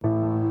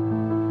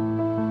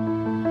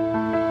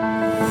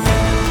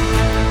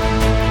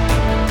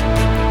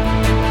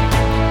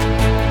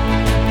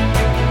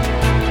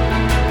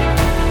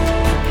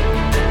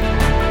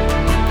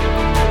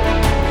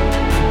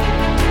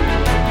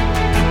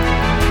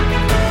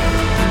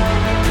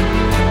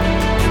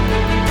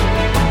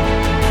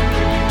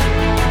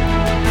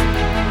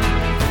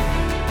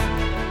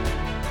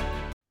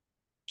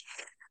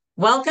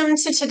Welcome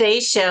to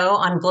today's show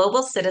on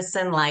Global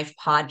Citizen Life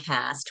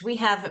podcast. We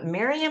have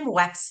Miriam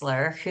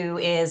Wexler, who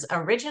is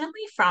originally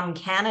from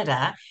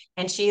Canada,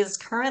 and she is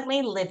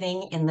currently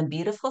living in the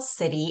beautiful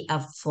city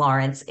of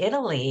Florence,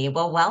 Italy.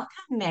 Well, welcome,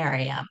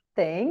 Miriam.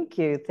 Thank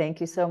you.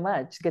 Thank you so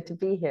much. Good to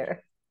be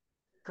here.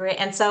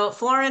 Great. And so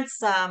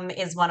Florence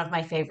is one of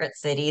my favorite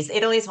cities.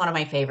 Italy is one of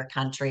my favorite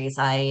countries.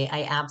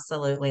 I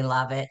absolutely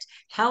love it.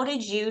 How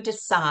did you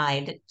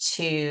decide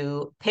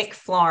to pick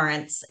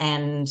Florence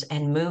and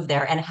move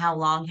there? And how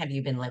long have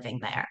you been living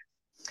there?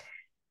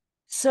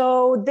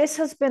 So, this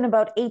has been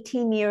about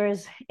 18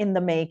 years in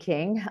the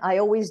making. I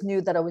always knew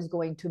that I was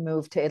going to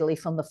move to Italy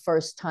from the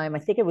first time. I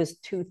think it was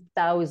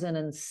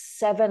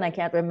 2007. I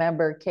can't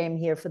remember. Came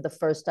here for the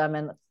first time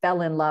and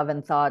fell in love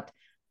and thought,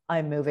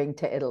 I'm moving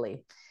to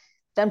Italy.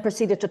 Then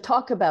proceeded to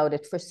talk about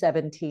it for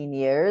 17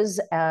 years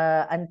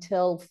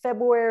until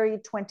February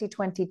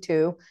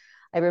 2022.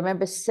 I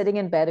remember sitting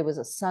in bed. It was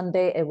a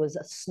Sunday. It was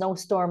a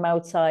snowstorm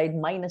outside,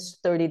 minus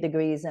 30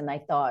 degrees. And I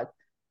thought,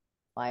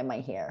 why am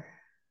I here?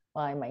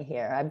 Why am I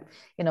here?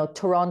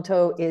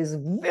 Toronto is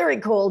very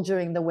cold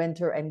during the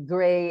winter and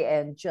gray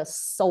and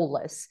just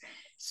soulless.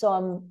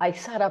 So I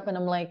sat up and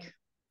I'm like,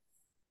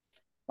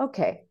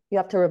 okay, you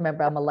have to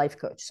remember I'm a life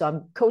coach. So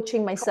I'm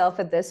coaching myself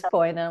at this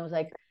point, and I was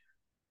like,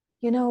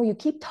 you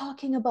keep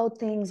talking about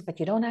things, but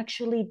you don't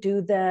actually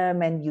do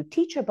them. And you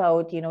teach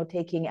about,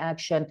 taking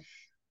action.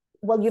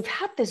 Well, you've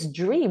had this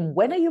dream.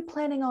 When are you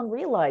planning on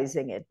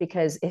realizing it?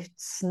 Because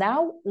it's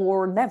now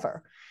or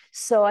never.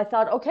 So I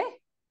thought, okay,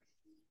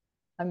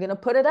 I'm going to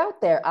put it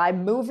out there.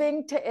 I'm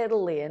moving to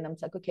Italy. And I'm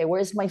like, okay,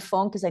 where's my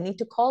phone? Because I need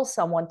to call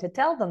someone to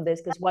tell them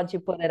this. Because once you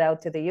put it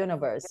out to the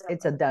universe,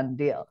 it's a done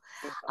deal.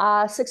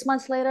 6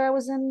 months later, I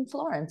was in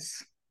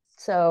Florence.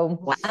 So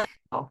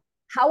Wow.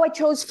 how I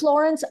chose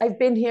Florence, I've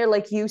been here,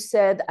 like you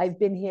said, I've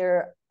been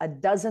here a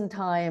dozen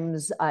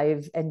times.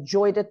 I've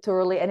enjoyed it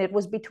thoroughly. And it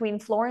was between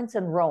Florence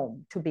and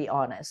Rome, to be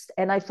honest.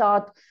 And I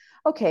thought,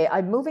 okay,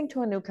 I'm moving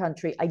to a new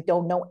country. I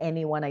don't know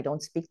anyone. I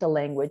don't speak the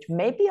language.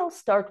 Maybe I'll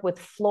start with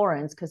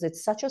Florence because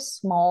it's such a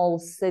small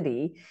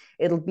city.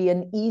 It'll be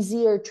an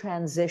easier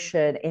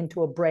transition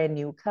into a brand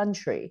new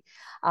country.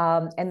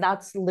 And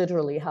that's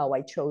literally how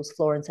I chose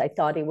Florence. I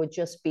thought it would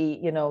just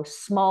be,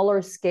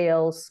 smaller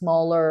scale,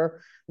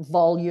 smaller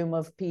volume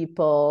of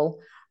people.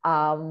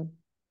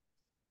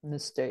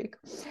 Mistake.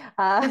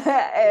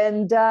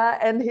 And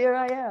here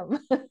I am.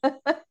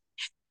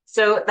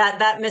 So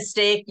that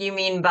mistake you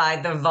mean by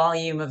the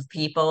volume of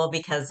people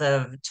because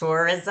of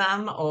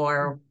tourism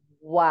or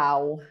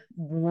Wow.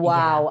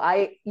 yeah.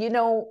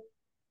 Wow.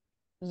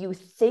 You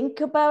think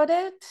about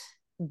it,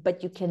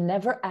 but you can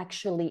never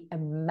actually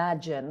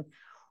imagine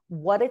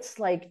what it's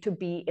like to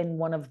be in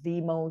one of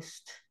the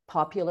most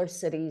popular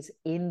cities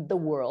in the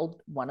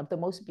world, one of the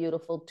most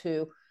beautiful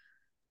too,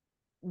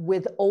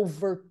 with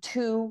over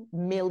 2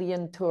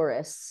 million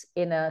tourists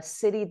in a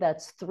city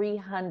that's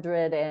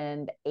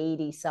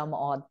 380 some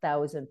odd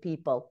thousand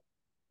people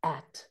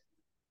at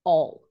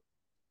all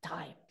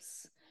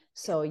times.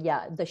 So,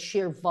 yeah, the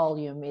sheer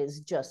volume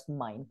is just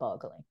mind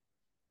boggling.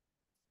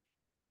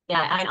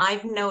 Yeah,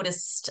 I've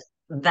noticed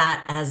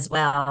that as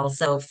well.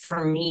 So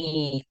for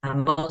me,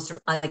 most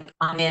like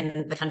I'm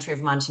in the country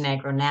of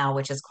Montenegro now,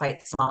 which is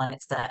quite small, and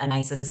it's a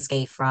nice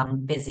escape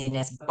from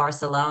busyness.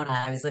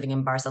 Barcelona, I was living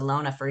in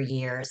Barcelona for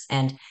years,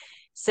 and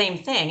same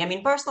thing. I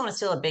mean, Barcelona is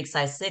still a big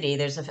size city.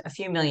 There's a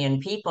few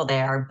million people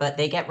there, but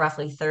they get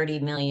roughly 30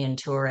 million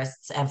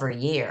tourists every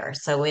year.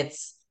 So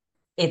it's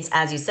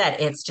as you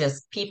said, it's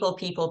just people,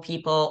 people,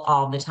 people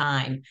all the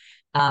time.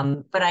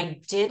 But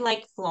I did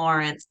like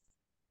Florence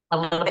a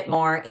little bit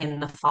more in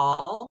the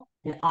fall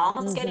and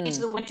almost getting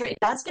into Mm-hmm. the winter. It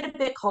does get a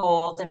bit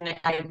cold, and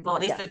well,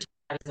 at least Yeah. the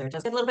times there, it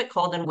does get a little bit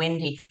cold and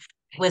windy.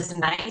 It was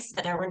nice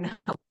that there were no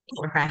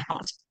people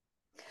around.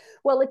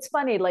 Well, it's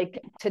funny. Like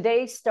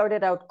today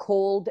started out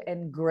cold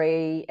and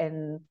gray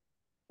and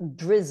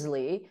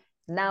drizzly.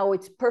 Now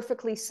it's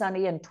perfectly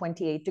sunny and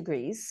 28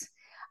 degrees.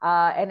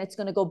 And it's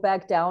going to go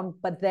back down.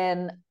 But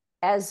then,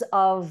 as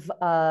of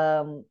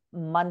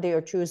Monday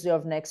or Tuesday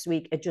of next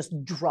week, it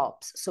just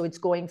drops. So it's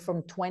going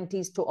from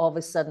 20s to all of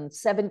a sudden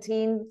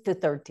 17 to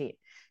 13.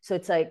 So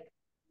it's like,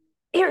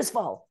 here's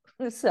fall.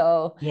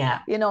 So, Yeah.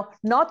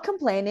 not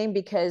complaining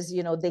because,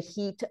 the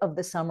heat of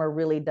the summer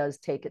really does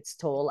take its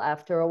toll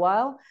after a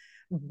while.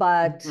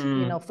 But,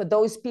 Mhm. for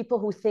those people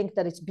who think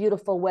that it's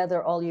beautiful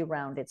weather all year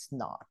round, it's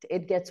not.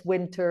 It gets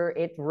winter,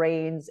 it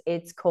rains,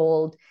 it's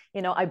cold.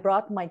 I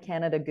brought my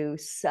Canada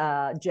Goose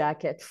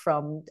jacket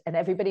and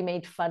everybody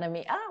made fun of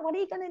me. What are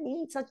you going to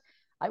need?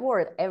 I wore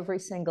it every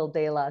single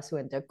day last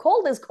winter.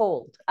 Cold is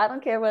cold. I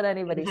don't care what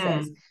anybody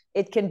says. Mhm.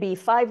 It can be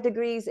 5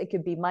 degrees, it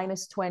could be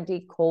minus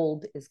 20.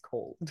 Cold is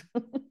cold.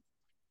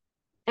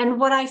 And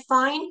what I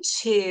find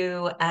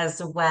too,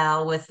 as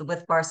well with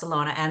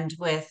Barcelona and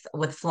with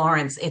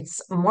Florence, it's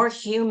more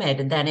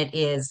humid than it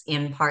is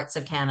in parts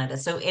of Canada.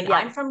 So I'm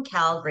Yeah. from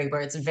Calgary,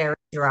 where it's very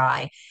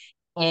dry.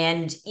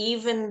 And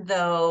even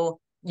though,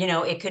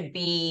 it could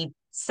be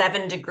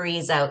 7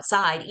 degrees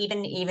outside,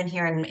 even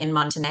here in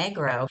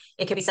Montenegro,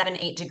 it could be 7,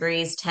 8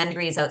 degrees, 10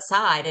 degrees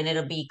outside, and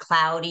it'll be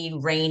cloudy,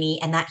 rainy,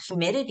 and that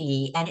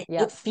humidity, and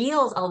Yeah. it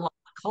feels a lot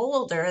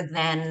colder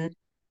than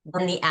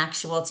the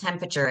actual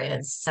temperature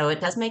is. So it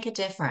does make a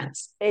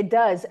difference. It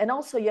does. And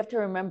also you have to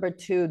remember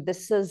too,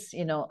 this is,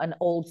 an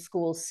old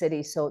school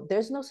city. So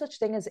there's no such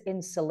thing as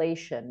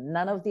insulation.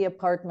 None of the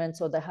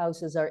apartments or the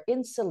houses are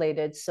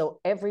insulated. So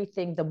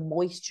everything, the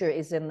moisture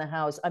is in the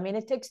house. I mean,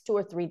 it takes 2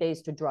 or 3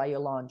 days to dry your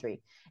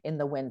laundry in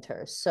the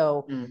winter.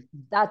 So Mm.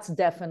 that's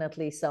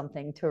definitely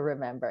something to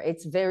remember.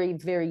 It's very,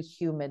 very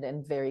humid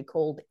and very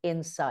cold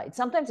inside.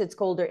 Sometimes it's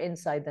colder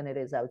inside than it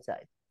is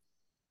outside.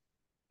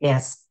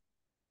 Yes.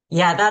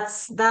 Yeah,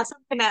 that's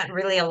something that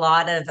really a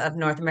lot of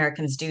North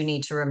Americans do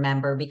need to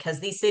remember because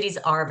these cities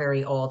are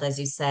very old, as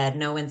you said,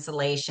 no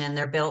insulation.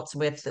 They're built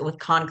with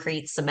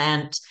concrete,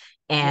 cement,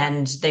 Yeah,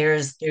 and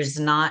there's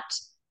not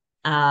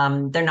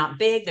they're not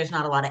big, there's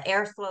not a lot of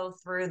airflow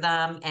through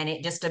them, and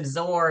it just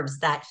absorbs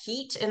that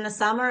heat in the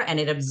summer and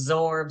it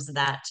absorbs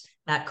that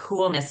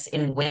coolness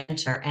in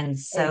winter. And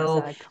so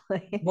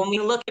exactly. when we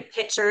look at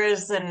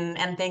pictures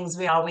and things,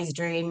 we always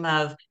dream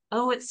of,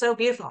 oh, it's so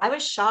beautiful. I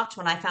was shocked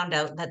when I found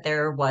out that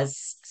there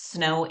was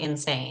snow in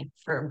Spain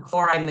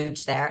before I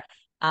moved there.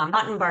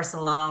 Not in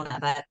Barcelona,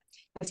 but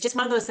it's just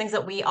one of those things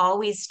that we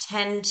always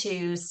tend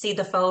to see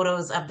the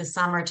photos of the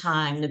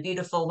summertime, the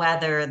beautiful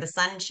weather, the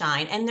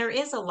sunshine, and there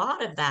is a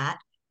lot of that,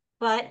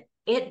 but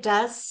it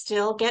does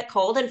still get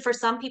cold. And for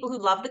some people who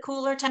love the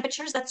cooler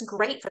temperatures, that's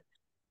great for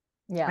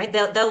Yeah. right?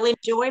 They'll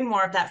enjoy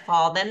more of that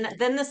fall.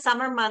 Then the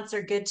summer months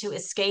are good to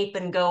escape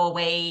and go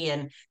away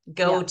and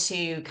go Yeah.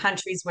 to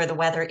countries where the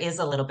weather is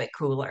a little bit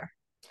cooler.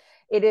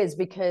 It is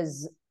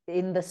because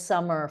in the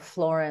summer,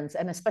 Florence,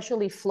 and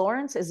especially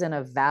Florence, is in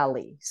a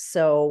valley.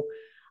 So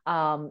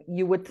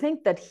you would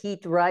think that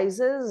heat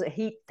rises,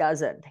 heat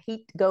doesn't.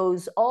 Heat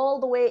goes all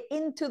the way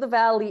into the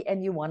valley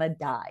and you want to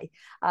die,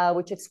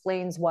 which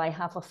explains why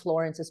half of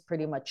Florence is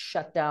pretty much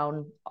shut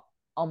down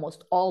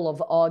almost all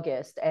of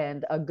August,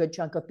 and a good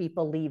chunk of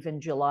people leave in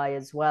July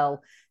as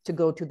well to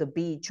go to the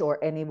beach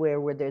or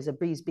anywhere where there's a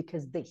breeze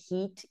because the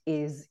heat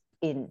is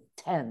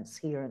intense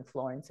here in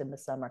Florence in the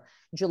summer,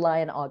 July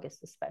and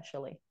August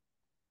especially.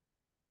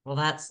 Well,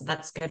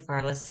 that's good for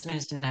our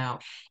listeners to know.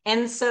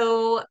 And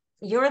so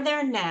you're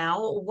there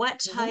now. What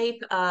Mhm.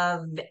 type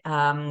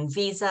of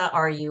visa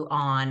are you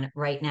on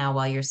right now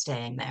while you're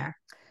staying there?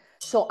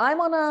 So I'm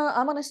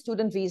on a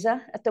student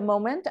visa at the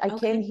moment. Okay.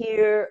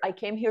 I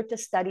came here to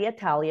study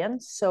Italian,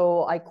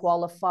 so I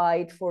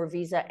qualified for a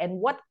visa.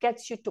 And what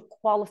gets you to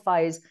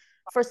qualify is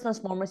first and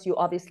foremost, you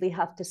obviously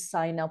have to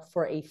sign up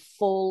for a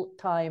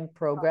full-time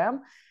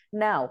program.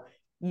 Now,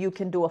 you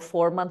can do a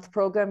 4 month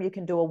program, you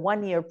can do a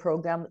 1 year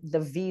program. The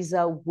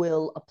visa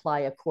will apply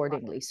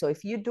accordingly. So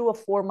if you do a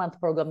 4 month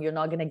program, you're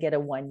not going to get a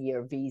 1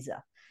 year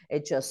visa.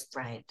 It just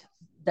Right.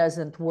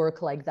 doesn't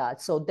work like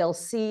that. So they'll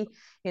see,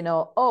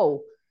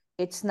 oh,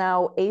 it's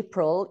now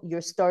April,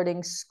 you're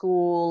starting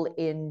school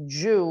in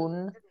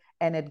June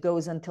and it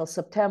goes until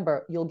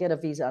September, you'll get a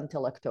visa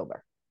until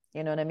October.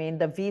 You know what I mean?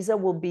 The visa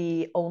will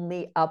be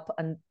only up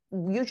and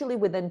usually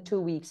within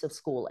 2 weeks of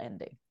school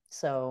ending.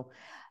 So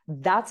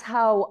that's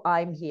how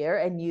I'm here.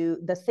 And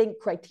the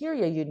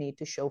criteria you need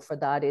to show for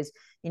that is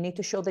you need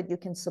to show that you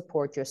can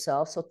support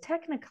yourself. So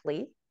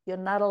technically, you're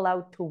not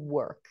allowed to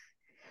work,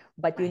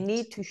 but you Right.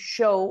 need to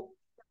show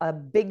a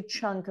big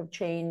chunk of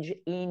change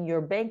in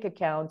your bank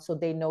account so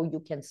they know you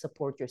can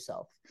support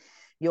yourself.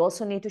 You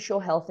also need to show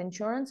health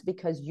insurance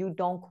because you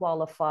don't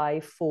qualify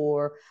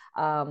for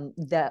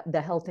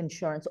the health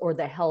insurance or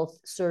the health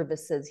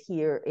services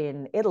here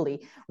in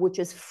Italy, which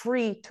is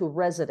free to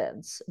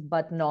residents,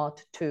 but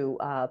not to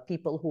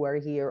people who are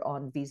here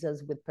on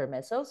visas with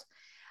permisos.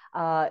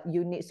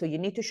 You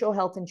need to show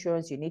health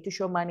insurance, you need to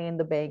show money in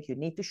the bank, you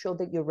need to show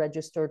that you're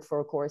registered for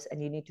a course,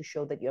 and you need to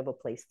show that you have a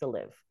place to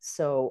live.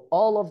 So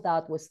all of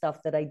that was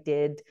stuff that I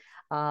did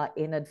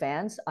in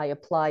advance. I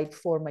applied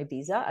for my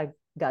visa, I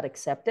got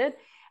accepted,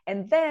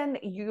 and then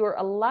you're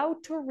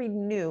allowed to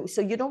renew.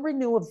 So you don't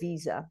renew a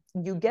visa,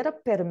 you get a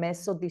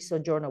permesso di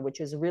soggiorno, which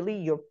is really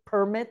your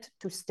permit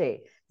to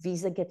stay.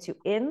 Visa gets you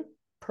in,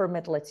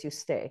 permit lets you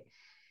stay.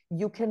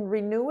 You can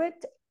renew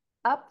it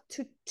up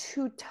to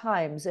 2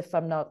 times, if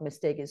I'm not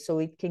mistaken.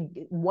 So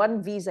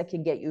one visa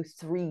can get you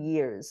 3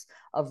 years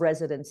of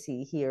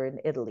residency here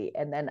in Italy.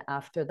 And then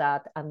after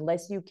that,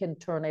 unless you can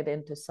turn it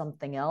into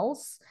something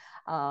else,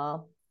 uh,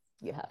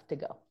 you have to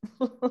go.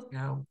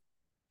 No.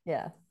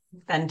 Yeah.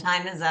 Then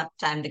time is up,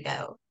 time to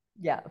go.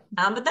 Yeah.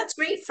 But that's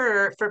great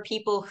for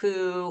people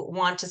who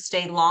want to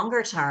stay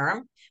longer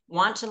term,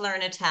 want to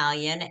learn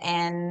Italian,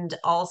 and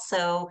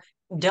also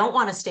don't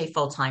want to stay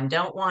full time,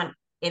 don't want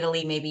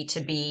Italy maybe to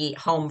be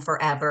home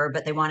forever,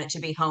 but they want it to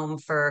be home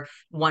for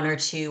 1 or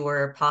 2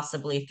 or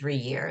possibly 3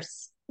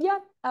 years. Yeah,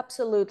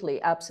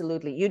 absolutely.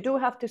 Absolutely. You do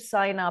have to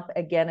sign up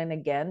again and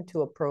again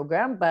to a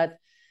program, but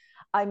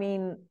I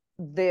mean,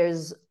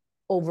 there's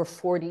over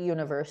 40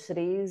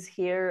 universities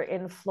here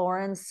in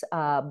Florence.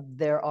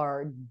 There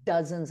are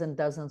dozens and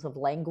dozens of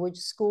language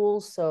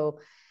schools. So,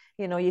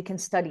 you can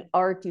study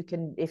art. You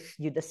can, if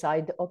you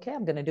decide, okay,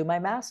 I'm going to do my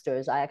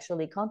master's. I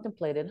actually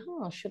contemplated,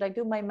 should I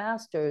do my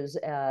master's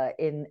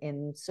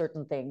in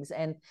certain things?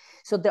 And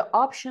so the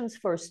options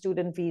for a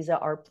student visa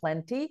are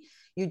plenty.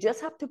 You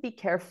just have to be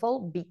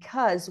careful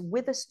because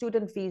with a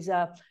student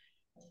visa,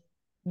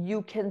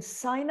 you can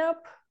sign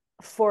up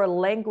for a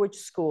language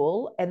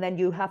school, and then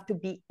you have to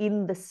be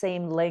in the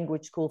same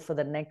language school for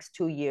the next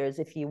 2 years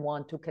if you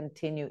want to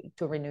continue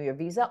to renew your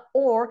visa,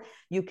 or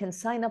you can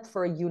sign up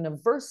for a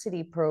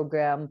university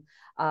program.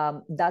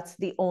 That's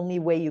the only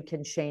way you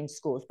can change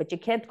schools, but you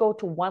can't go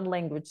to one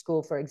language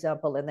school, for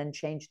example, and then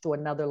change to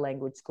another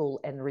language school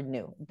and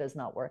renew. It does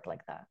not work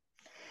like that.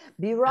 Oh,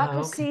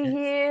 Bureaucracy okay.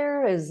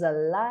 here is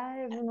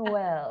alive and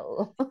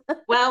well.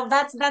 Well,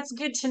 that's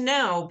good to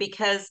know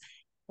because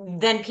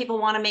then people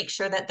want to make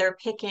sure that they're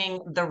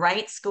picking the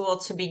right school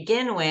to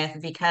begin with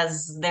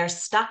because they're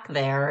stuck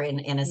there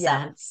in a Yeah.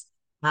 sense,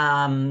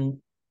 um,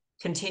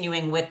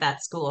 continuing with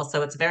that school.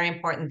 So it's very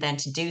important then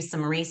to do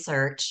some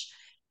research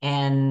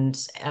and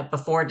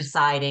before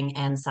deciding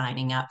and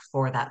signing up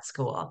for that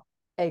school.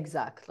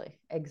 Exactly,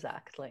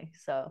 exactly.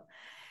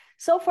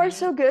 So far,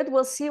 so Right. good.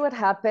 We'll see what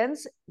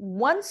happens.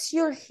 Once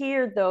you're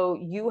here, though,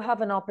 you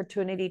have an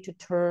opportunity to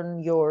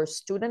turn your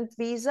student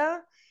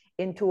visa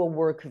into a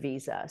work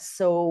visa.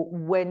 So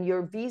when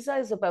your visa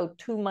is about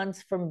 2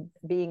 months from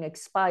being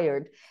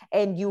expired,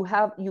 and you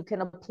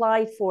can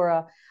apply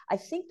for I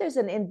think there's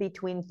an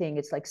in-between thing.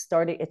 It's like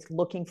it's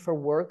looking for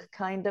work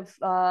kind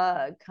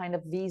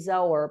of visa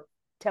or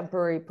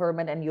temporary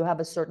permit, and you have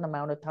a certain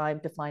amount of time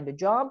to find a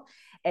job.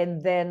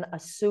 And then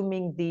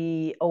assuming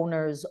the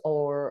owners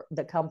or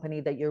the company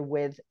that you're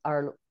with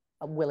are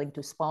willing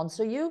to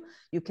sponsor you,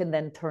 you can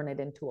then turn it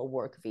into a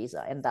work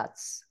visa, and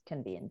that's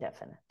can be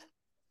indefinite.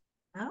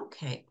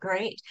 Okay,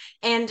 great.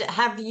 And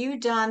have you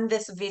done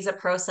this visa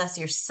process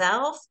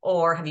yourself,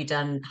 or have you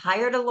done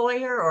hired a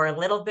lawyer, or a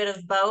little bit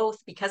of both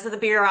because of the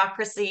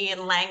bureaucracy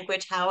and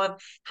language? How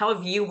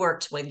have you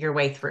worked with your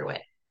way through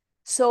it?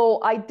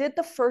 So I did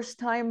the first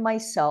time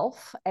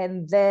myself,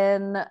 and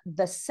then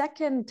the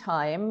second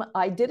time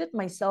I did it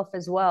myself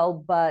as well,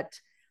 but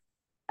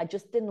I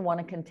just didn't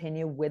want to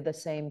continue with the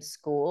same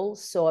school.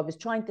 So I was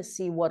trying to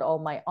see what all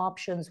my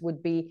options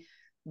would be.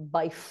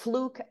 By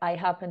fluke, I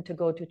happened to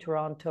go to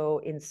Toronto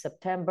in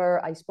September.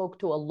 I spoke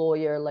to a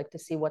lawyer, like to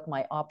see what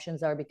my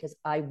options are, because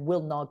I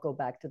will not go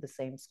back to the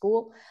same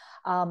school.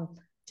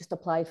 Just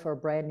applied for a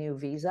brand new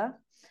visa.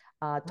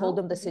 Told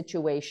them the Okay.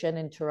 situation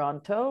in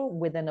Toronto.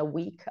 Within a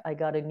week, I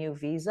got a new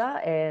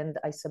visa and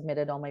I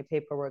submitted all my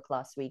paperwork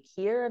last week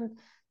here. And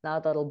now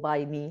that'll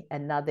buy me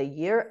another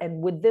year.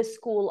 And with this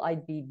school,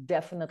 I'd be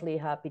definitely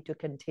happy to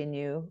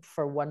continue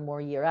for one more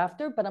year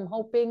after, but I'm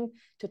hoping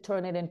to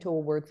turn it into a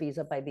work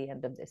visa by the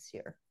end of this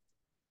year.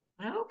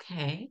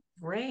 Okay,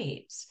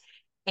 great.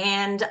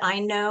 And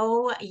I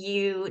know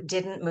you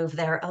didn't move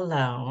there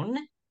alone.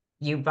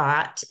 You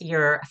brought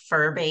your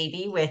fur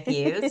baby with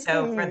you.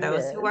 So, for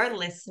those who Yes. are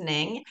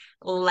listening,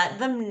 let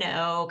them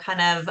know kind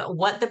of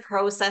what the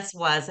process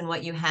was and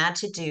what you had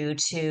to do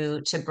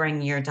to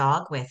bring your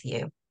dog with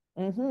you.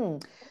 Mm-hmm.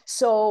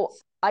 So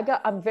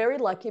I'm very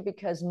lucky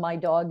because my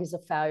dog is a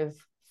five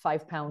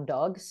pound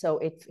dog. So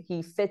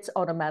he fits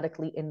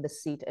automatically in the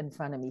seat in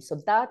front of me. So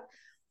that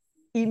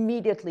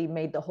immediately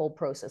made the whole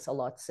process a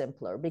lot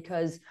simpler,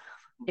 because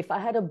if I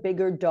had a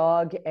bigger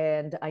dog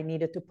and I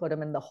needed to put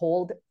him in the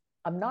hold,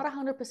 I'm not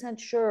 100%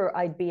 sure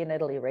I'd be in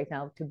Italy right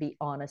now, to be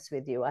honest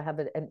with you. I have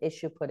an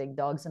issue putting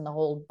dogs in the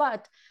hold,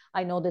 but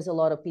I know there's a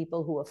lot of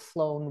people who have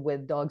flown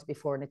with dogs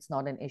before and it's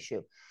not an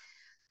issue.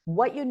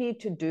 What you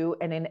need to do,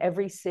 and in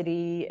every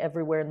city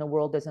everywhere in the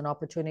world there's an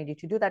opportunity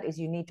to do that, is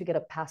you need to get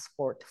a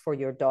passport for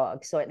your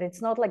dog. So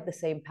it's not like the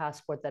same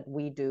passport that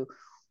we do.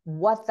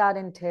 What that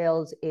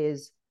entails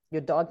is your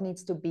dog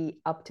needs to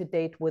be up to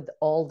date with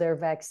all their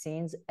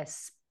vaccines,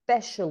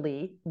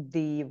 especially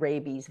the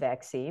rabies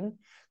vaccine,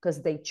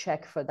 because they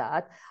check for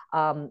that.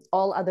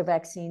 All other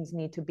vaccines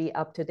need to be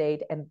up to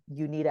date, and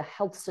you need a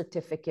health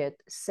certificate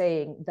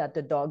saying that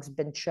the dog's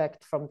been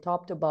checked from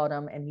top to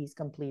bottom and he's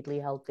completely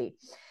healthy.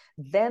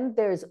 Then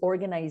there's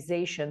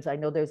organizations. I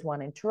know there's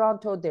one in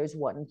Toronto. There's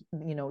one,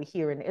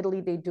 here in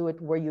Italy, they do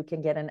it where you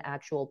can get an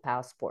actual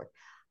passport.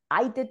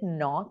 I did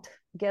not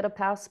get a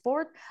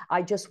passport.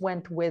 I just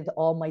went with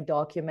all my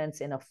documents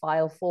in a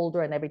file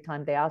folder, and every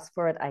time they ask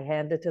for it, I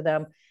hand it to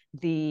them.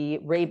 The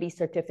rabies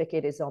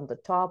certificate is on the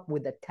top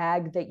with a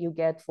tag that you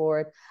get for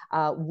it.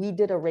 We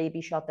did a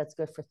rabies shot that's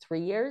good for 3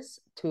 years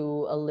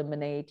to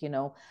eliminate,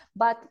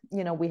 but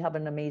we have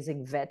an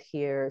amazing vet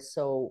here.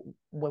 So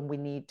when we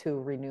need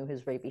to renew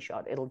his rabies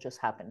shot, it'll just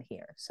happen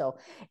here. So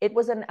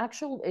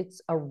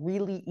it's a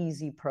really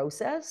easy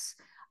process.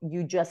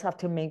 You just have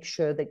to make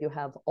sure that you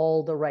have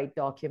all the right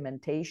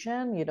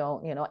documentation.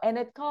 And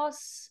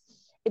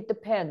it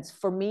depends.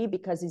 For me,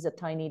 because he's a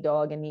tiny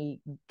dog and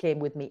he came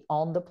with me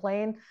on the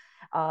plane,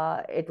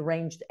 it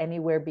ranged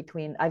anywhere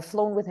between, I've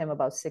flown with him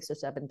about 6 or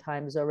 7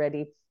 times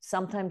already.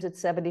 Sometimes it's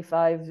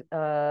 75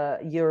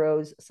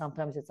 euros,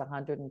 sometimes it's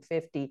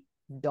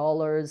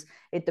 $150.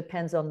 It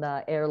depends on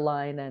the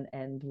airline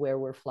and where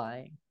we're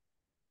flying.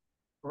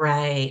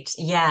 Right.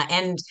 Yeah.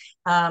 And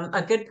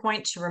a good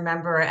point to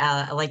remember,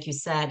 like you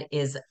said,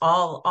 is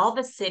all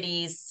the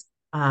cities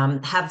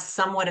have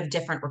somewhat of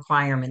different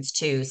requirements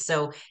too.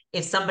 So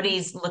if Mhm.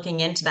 somebody's looking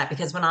into that,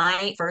 because when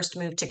I first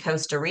moved to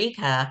Costa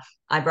Rica,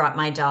 I brought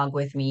my dog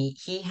with me.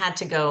 He had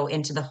to go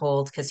into the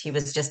hold because he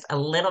was just a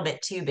little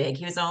bit too big.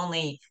 He was a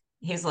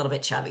little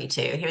bit chubby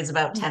too. He was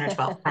about 10 or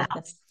 12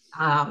 pounds.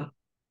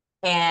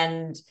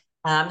 And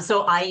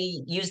so I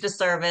used a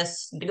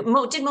service, did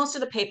most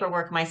of the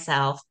paperwork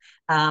myself.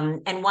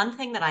 And one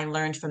thing that I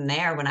learned from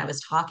there when I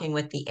was talking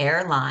with the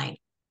airline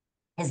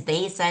is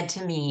they said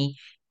to me,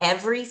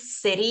 every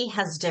city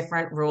has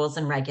different rules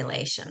and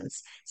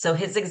regulations. So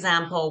his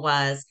example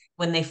was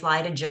when they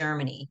fly to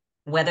Germany,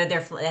 whether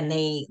and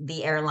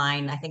the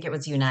airline, I think it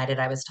was United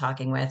I was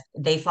talking with,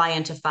 they fly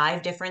into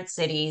five different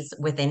cities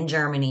within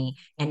Germany,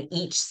 and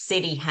each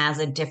city has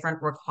a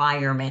different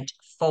requirement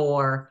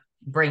for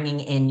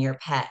bringing in your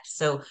pet.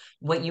 So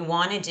what you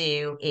want to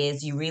do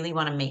is you really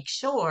want to make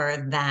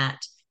sure that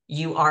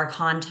you are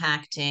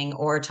contacting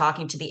or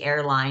talking to the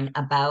airline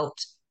about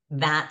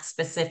that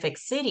specific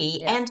city.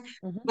 Yeah.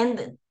 Hmm. And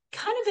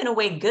kind of in a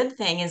way good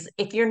thing is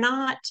if you're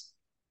not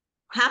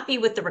happy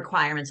with the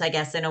requirements, I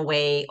guess, in a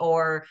way,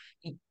 or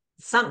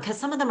some, because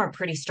some of them are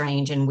pretty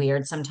strange and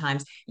weird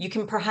sometimes, you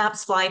can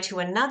perhaps fly to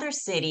another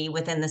city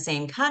within the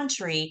same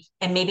country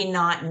and maybe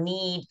not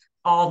need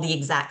all the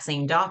exact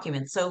same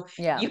documents. So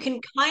Yeah. you can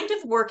kind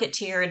of work it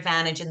to your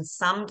advantage in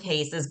some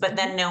cases, but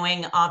then Hmm.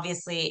 knowing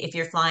obviously if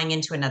you're flying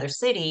into another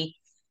city,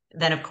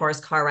 then of course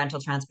car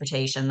rental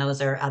transportation,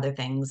 those are other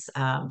things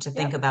to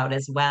think Yep. about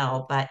as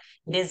well. But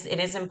it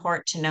is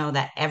important to know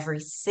that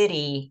every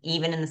city,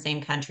 even in the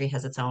same country,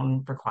 has its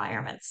own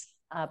requirements.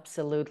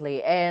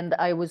 Absolutely. And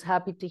I was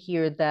happy to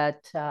hear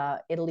that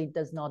Italy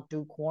does not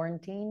do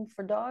quarantine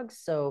for dogs.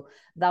 So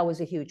that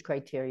was a huge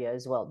criteria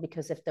as well,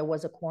 because if there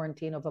was a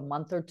quarantine of a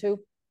month or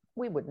two,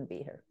 we wouldn't be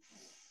here.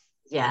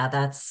 Yeah,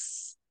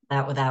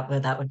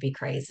 that would be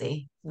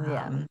crazy.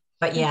 Yeah.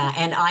 But yeah,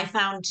 and I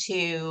found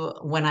too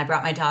when I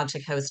brought my dog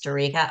to Costa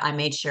Rica, I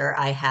made sure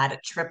I had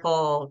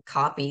triple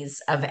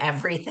copies of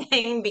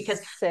everything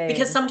because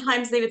Same.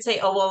 sometimes they would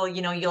say, "Oh, well,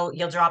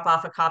 you'll drop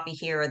off a copy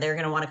here, or they're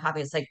going to want a copy."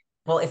 It's like,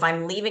 well, if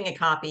I'm leaving a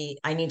copy,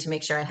 I need to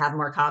make sure I have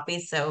more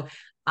copies. So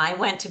I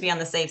went to be on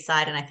the safe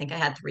side, and I think I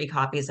had three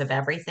copies of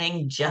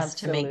everything just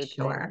to make Absolutely.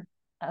 sure.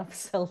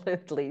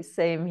 Absolutely.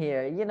 Same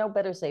here.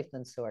 Better safe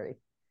than sorry.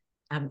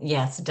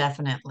 Yes,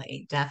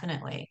 definitely,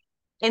 definitely.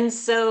 And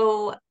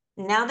so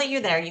now that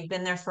you're there, you've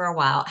been there for a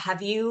while.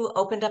 Have you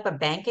opened up a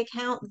bank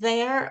account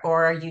there,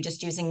 or are you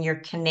just using your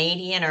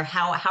Canadian, or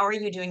how are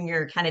you doing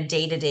your kind of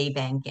day-to-day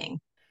banking?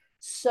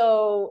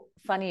 So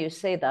funny you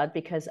say that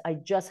because I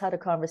just had a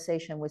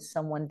conversation with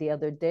someone the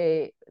other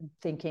day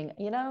thinking,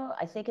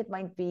 I think it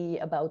might be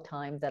about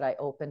time that I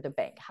opened a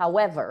bank.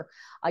 However,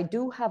 I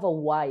do have a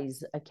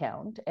Wise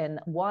account, and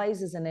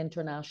Wise is an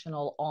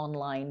international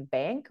online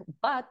bank,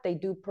 but they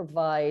do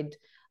provide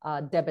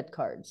debit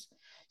cards.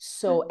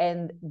 So,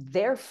 and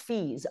their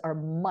fees are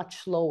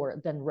much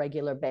lower than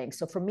regular banks.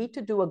 So, for me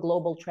to do a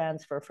global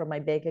transfer from my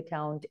bank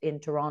account in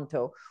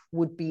Toronto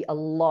would be a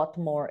lot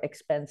more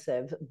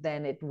expensive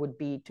than it would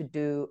be to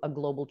do a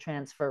global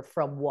transfer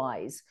from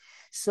Wise.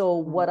 So,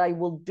 what I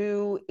will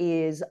do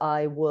is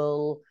I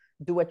will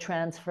do a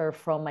transfer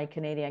from my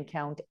Canadian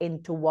account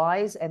into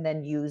Wise and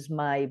then use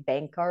my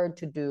bank card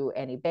to do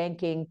any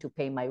banking, to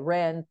pay my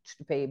rent,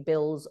 to pay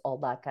bills, all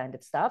that kind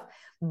of stuff.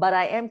 But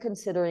I am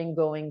considering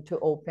going to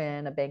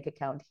open a bank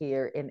account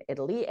here in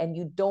Italy, and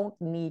you don't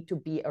need to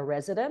be a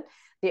resident.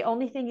 The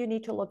only thing you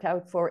need to look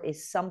out for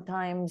is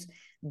sometimes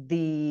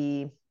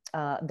the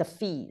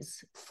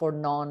fees for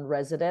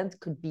non-residents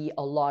could be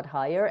a lot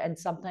higher, and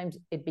sometimes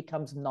it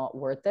becomes not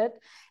worth it.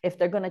 If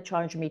they're going to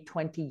charge me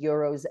 20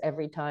 euros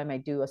every time I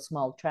do a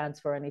small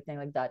transfer or anything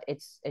like that,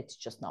 it's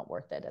just not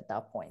worth it at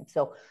that point.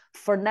 So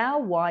for now,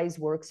 Wise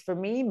works for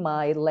me.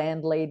 My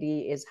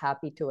landlady is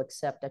happy to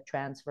accept a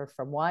transfer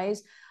from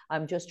Wise.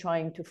 I'm just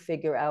trying to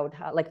figure out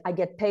how, like, I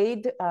get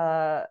paid.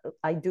 I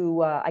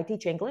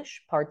teach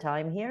English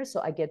part-time here,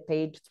 so I get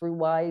paid through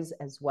Wise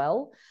as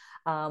well.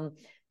 um,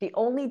 the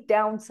only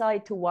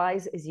downside to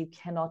Wise is you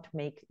cannot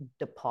make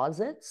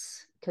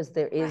deposits because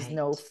there is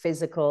no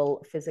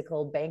Right.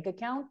 physical bank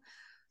account.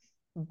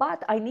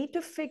 But I need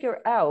to figure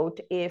out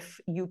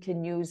if you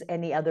can use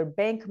any other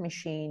bank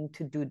machine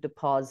to do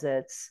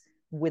deposits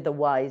with a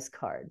Wise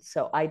card.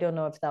 So I don't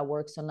know if that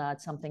works or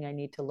not, something I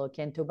need to look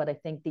into, but I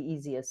think the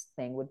easiest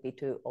thing would be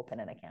to open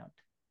an account.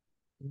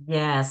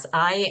 Yes,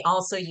 I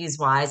also use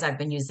Wise. I've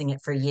been using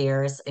it for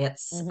years.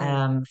 It's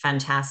Mm-hmm.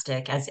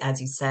 fantastic, as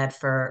you said,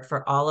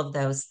 for all of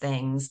those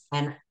things.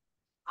 And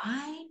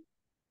I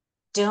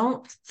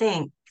don't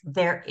think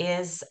there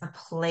is a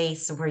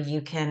place where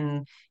you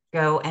can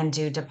go and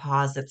do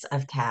deposits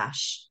of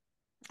cash.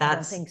 I don't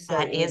That's think so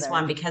that is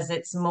one either. because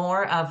it's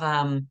more of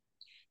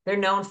they're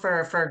known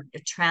for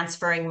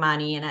transferring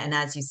money and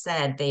as you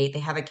said, they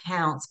have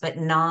accounts, but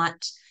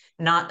not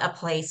a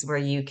place where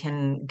you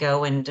can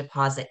go and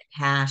deposit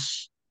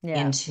cash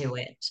Yeah. into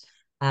it.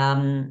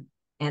 Um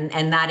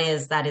And that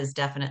is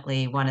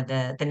definitely one of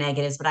the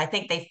negatives. But I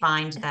think they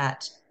find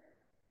that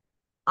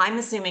I'm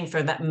assuming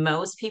for that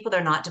most people,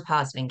 they're not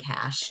depositing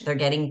cash. They're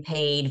getting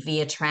paid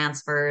via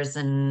transfers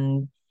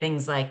and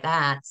things like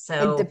that. It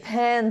So,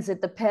 depends.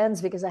 It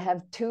depends because I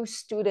have two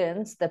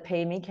students that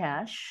pay me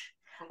cash.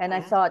 And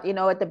I mhm, thought,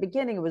 at the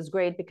beginning it was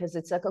great because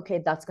it's like,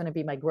 okay, that's going to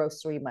be my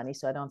grocery money.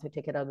 So I don't have to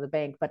take it out of the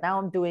bank. But now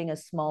I'm doing a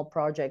small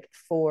project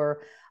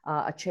for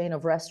a chain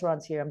of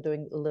restaurants here. I'm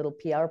doing a little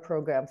PR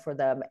program for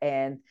them.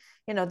 And,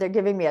 they're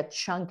giving me a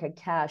chunk of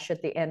cash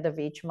at the end of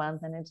each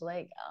month. And it's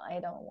like, oh,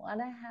 I don't want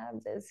to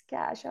have this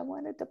cash. I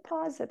want to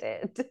deposit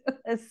it.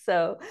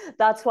 So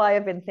that's why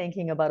I've been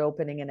thinking about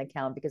opening an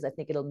account because I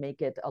think it'll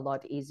make it a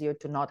lot easier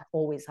to not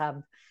always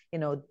have,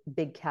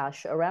 big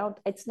cash around.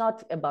 It's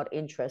not about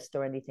interest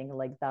or anything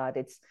like that.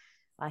 It's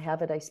I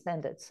have it, I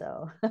spend it.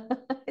 So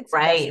it's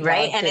right, best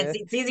right. not And it's to.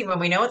 it's easy when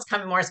we know it's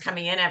coming more is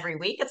coming in every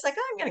week. It's like,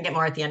 oh, I'm gonna get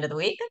more at the end of the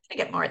week. I'm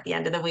gonna get more at the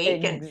end of the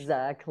week. And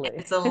Exactly.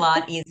 it's a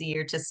lot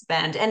easier to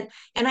spend. And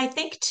I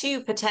think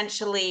too,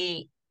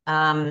 potentially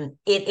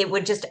it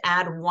would just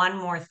add one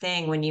more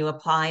thing when you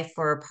apply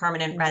for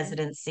permanent Mhm.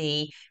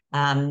 residency.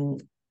 Um,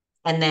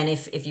 and then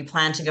if you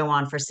plan to go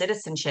on for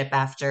citizenship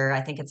after,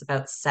 I think it's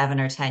about 7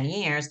 or 10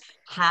 years,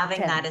 having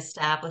 10. that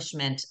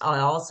establishment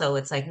also,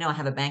 it's like, no, I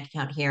have a bank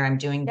account here, I'm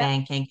doing Yeah.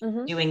 banking,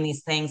 Hmm. doing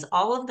these things,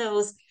 all of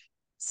those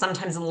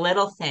sometimes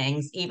little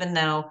things, even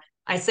though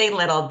I say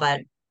little,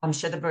 but I'm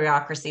sure the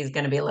bureaucracy is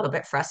going to be a little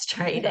bit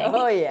frustrating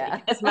Oh, yeah.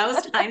 because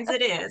most times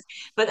it is.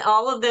 But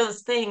all of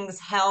those things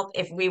help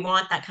if we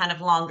want that kind of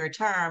longer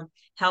term,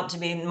 help to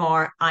be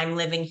more, I'm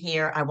living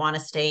here, I want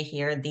to stay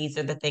here. These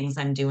are the things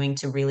I'm doing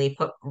to really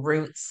put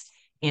roots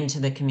into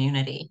the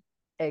community.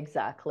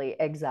 Exactly,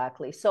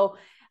 exactly. So,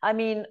 I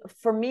mean,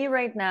 for me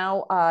right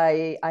now,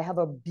 I have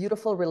a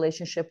beautiful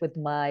relationship with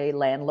my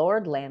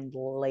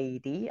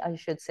landlady, I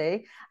should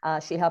say.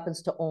 She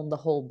happens to own the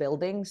whole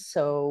building.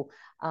 So,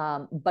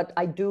 but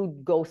I do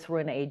go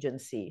through an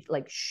agency.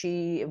 Like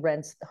she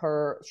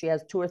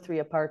has two or three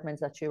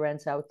apartments that she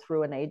rents out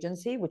through an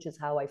agency, which is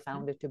how I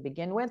found it to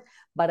begin with.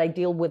 But I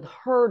deal with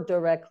her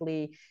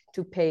directly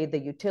to pay the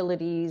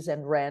utilities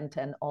and rent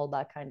and all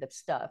that kind of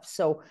stuff.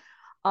 So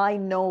I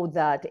know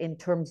that in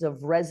terms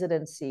of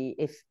residency,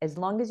 if as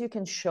long as you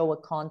can show a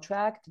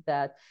contract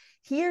that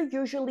here,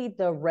 usually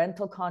the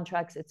rental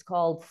contracts, it's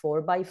called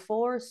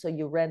 4x4. So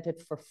you rent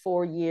it for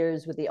 4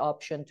 years with the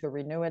option to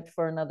renew it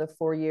for another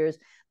 4 years.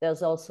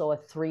 There's also a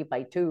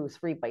 3x2,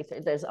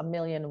 3x3. There's a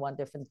million and one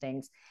different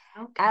things.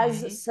 Okay.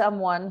 As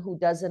someone who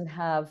doesn't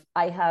have,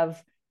 I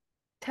have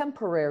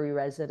temporary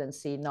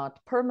residency,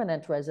 not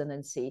permanent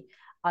residency,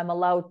 I'm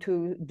allowed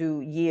to do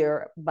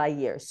year by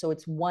year. So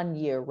it's 1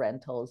 year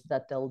rentals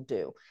that they'll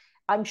do.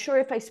 I'm sure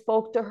if I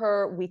spoke to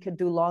her, we could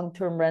do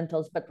long-term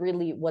rentals, but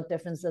really, what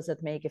difference does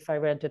it make if I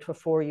rent it for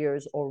 4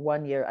 years or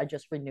 1 year? I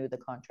just renew the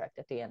contract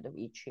at the end of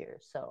each year.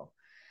 So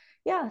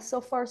yeah,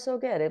 so far so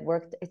good. It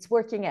worked. It's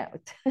working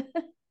out.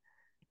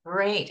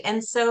 Great.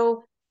 And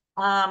so,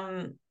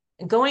 um,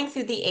 going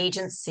through the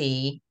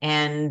agency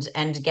and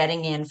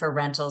getting in for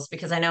rentals,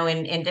 because I know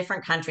in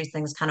different countries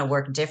things kind of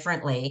work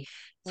differently.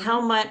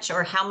 How Mhm. much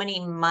or how many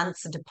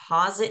months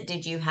deposit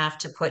did you have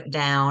to put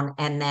down,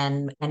 and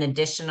then an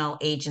additional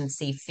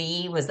agency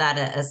fee? Was that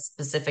a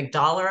specific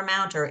dollar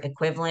amount or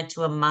equivalent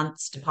to a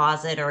month's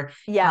deposit, or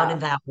how did Yeah.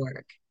 that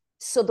work?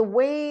 So the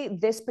way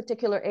this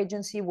particular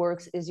agency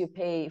works is you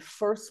pay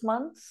first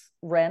month's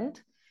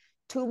rent,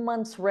 2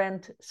 months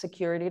rent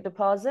security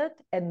deposit,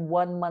 and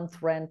 1 month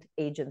rent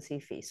agency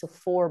fee. So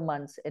 4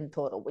 months in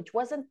total, which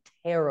wasn't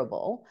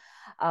terrible.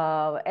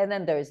 And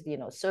then there's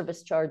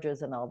service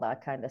charges and all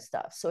that kind of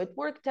stuff. So it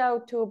worked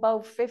out to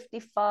about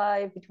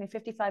 55, between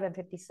 55 and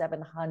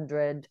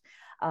 5,700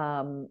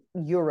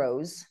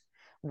 euros,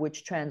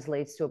 which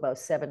translates to about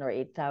 $7,000 or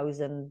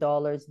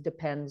 $8,000,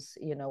 depends,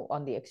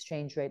 on the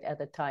exchange rate at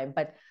the time.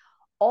 But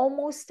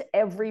almost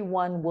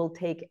everyone will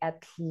take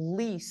at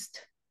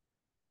least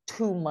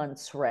 2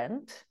 months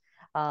rent,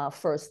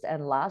 first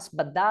and last,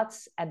 but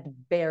that's at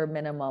bare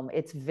minimum.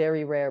 It's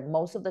very rare.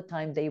 Most of the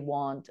time, they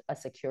want a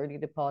security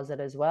deposit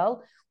as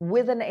well.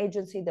 With an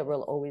agency, there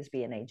will always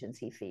be an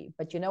agency fee.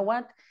 But you know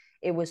what?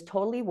 It was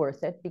totally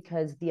worth it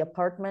because the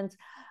apartments,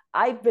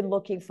 I've been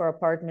looking for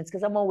apartments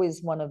because I'm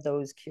always one of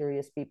those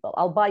curious people.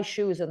 I'll buy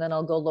shoes and then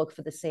I'll go look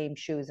for the same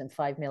shoes in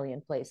 5 million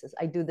places.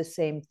 I do the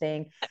same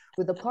thing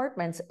with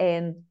apartments.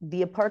 And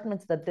the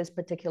apartments that this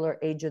particular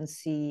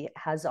agency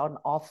has on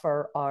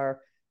offer are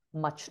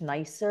much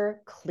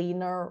nicer,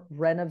 cleaner,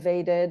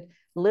 renovated,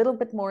 a little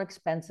bit more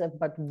expensive,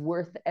 but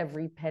worth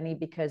every penny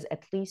because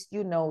at least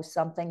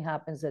something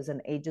happens. There's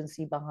an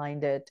agency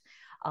behind it.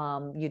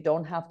 You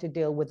don't have to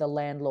deal with a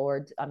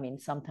landlord. I mean,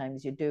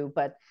 sometimes you do,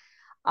 but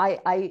I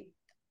I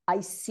I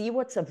see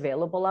what's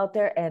available out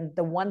there. And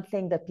the one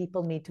thing that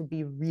people need to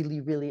be really,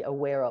 really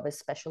aware of,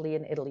 especially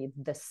in Italy,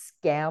 the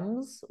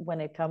scams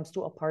when it comes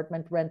to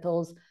apartment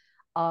rentals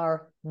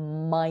are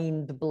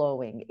mind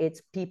blowing.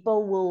 It's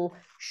people will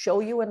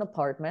show you an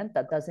apartment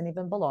that doesn't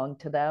even belong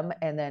to them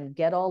and then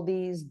get all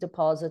these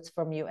deposits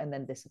from you and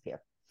then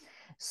disappear.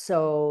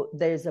 So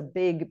there's a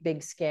big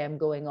scam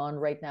going on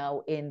right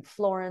now in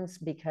Florence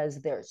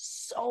because there's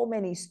so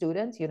many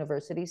students,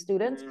 university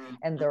students,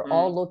 and they're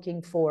all Mm-hmm.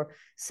 looking for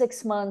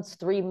 6 months,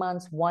 3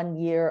 months, 1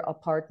 year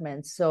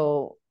apartments.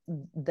 So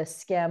the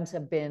scams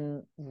have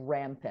been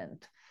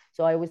rampant.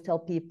 So I always tell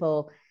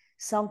people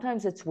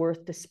sometimes it's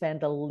worth to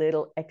spend a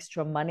little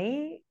extra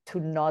money to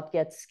not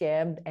get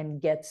scammed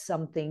and get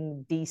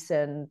something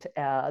decent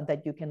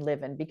that you can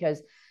live in,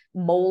 because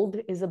mold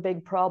is a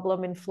big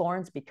problem in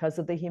Florence because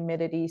of the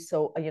humidity.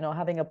 So,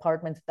 having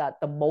apartments that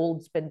the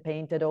mold's been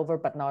painted over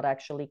but not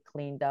actually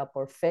cleaned up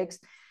or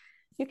fixed,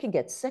 you can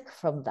get sick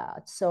from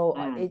that. So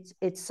Mm.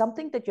 it's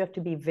something that you have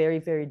to be very,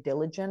 very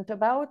diligent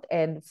about.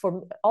 And for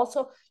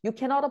also, you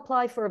cannot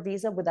apply for a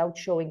visa without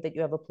showing that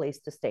you have a place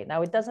to stay. Now,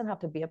 it doesn't have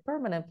to be a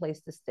permanent place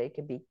to stay; it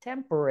can be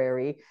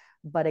temporary.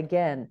 But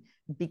again,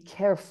 be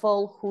careful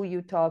who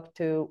you talk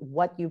to,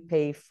 what you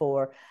pay for.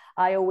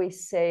 I always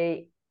say,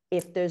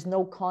 if there's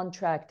no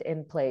contract in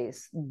place,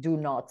 do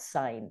not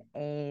sign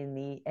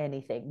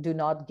anything. Do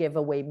not give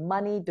away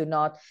money. Do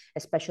not,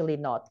 especially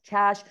not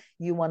cash.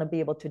 You want to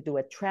be able to do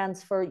a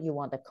transfer. You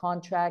want a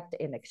contract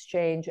in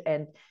exchange.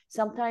 And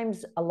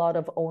sometimes a lot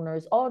of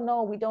owners, oh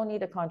no, we don't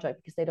need a contract,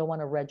 because they don't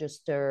want to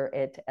register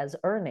it as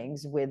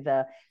earnings with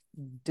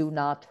do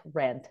not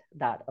rent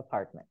that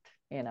apartment.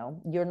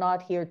 You're not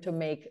here to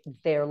make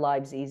their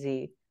lives easy.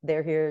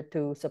 They're here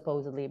to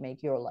supposedly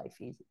make your life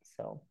easy.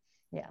 So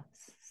yeah,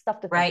 stuff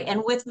to think Right.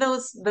 And about. with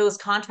those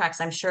contracts,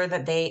 I'm sure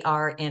that they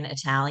are in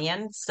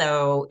Italian.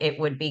 So it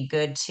would be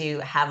good to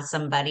have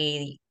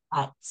somebody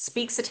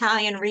speaks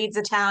Italian, reads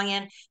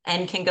Italian,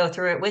 and can go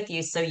through it with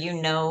you so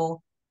you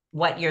know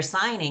what you're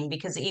signing.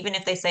 Because even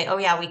if they say, oh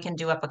yeah, we can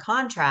do up a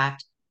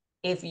contract,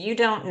 if you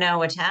don't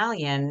know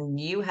Italian,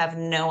 you have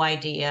no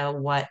idea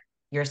what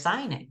you're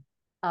signing.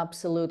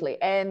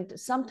 Absolutely. And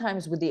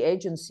sometimes with the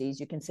agencies,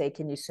 you can say,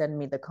 can you send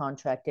me the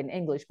contract in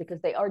English? Because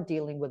they are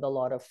dealing with a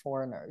lot of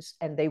foreigners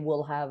and they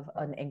will have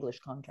an English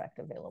contract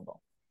available.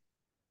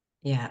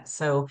 Yeah.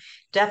 So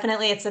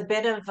definitely it's a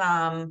bit of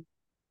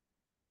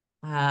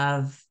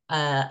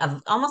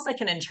almost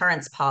like an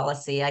insurance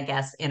policy, I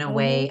guess, in a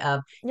way Mm-hmm.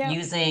 of Yeah.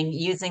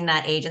 using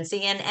that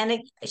agency. And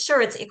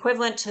sure, it's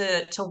equivalent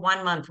to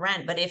 1 month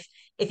rent, but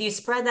if you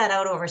spread that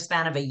out over a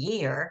span of a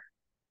year,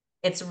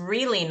 it's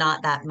really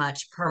not that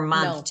much per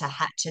month No.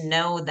 to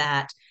know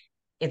that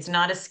it's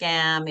not a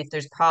scam. If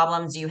there's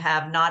problems, you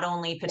have not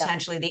only Yeah.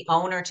 potentially the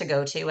owner to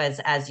go to,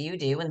 as you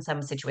do in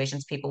some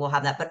situations, people will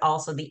have that, but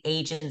also the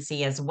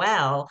agency as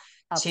well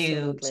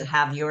to Absolutely.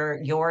 have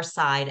your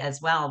side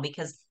as well,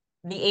 because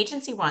the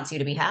agency wants you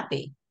to be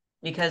happy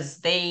because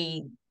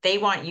they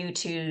want you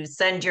to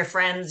send your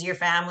friends, your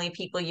family,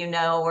 people you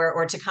know,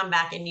 or to come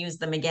back and use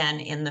them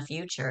again in the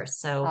future.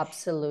 So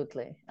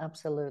Absolutely.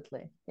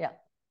 Absolutely. Yeah.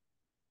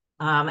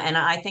 and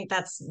I think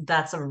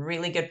that's a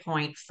really good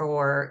point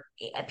for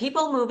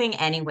people moving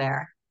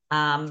anywhere.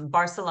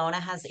 Barcelona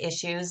has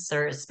issues,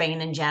 or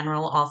Spain in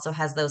general also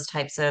has those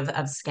types of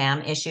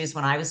scam issues.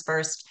 When I was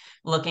first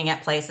looking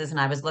at places and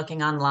I was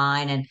looking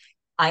online, and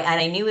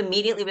I knew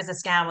immediately it was a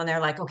scam when they're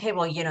like, okay,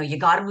 well, you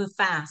got to move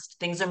fast.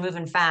 Things are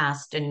moving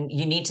fast, and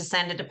you need to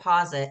send a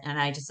deposit. And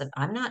I just said,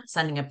 I'm not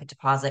sending a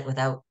deposit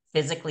without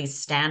physically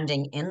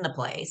standing in the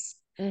place,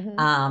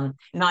 Mm-hmm.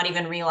 not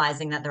even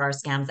realizing that there are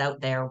scams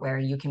out there where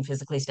you can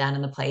physically stand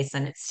in the place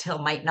and it still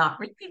might not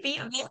really be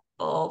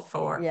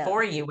available Yeah.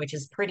 for you, which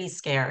is pretty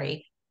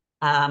scary.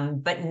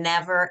 But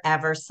never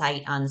ever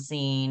sight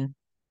unseen.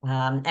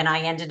 And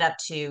I ended up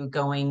to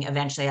going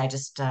eventually.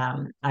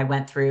 I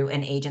went through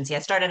an agency. I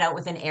started out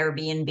with an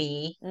Airbnb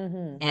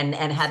Mm-hmm.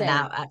 and had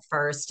that Same. at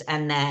first,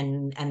 and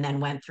then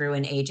went through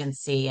an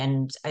agency,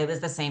 and it was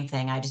the same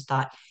thing. I just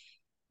thought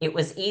it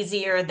was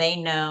easier. They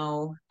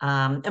know.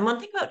 And one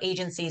thing about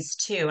agencies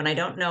too, and I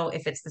don't know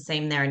if it's the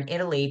same there in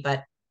Italy,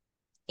 but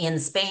in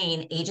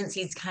Spain,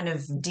 agencies kind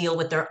of deal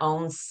with their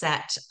own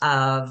set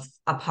of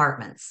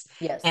apartments.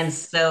 And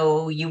Yes.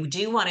 so you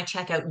do want to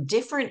check out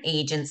different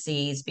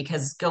agencies,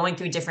 because going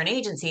through different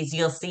agencies,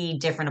 you'll see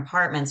different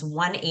apartments.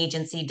 One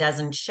agency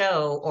doesn't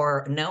show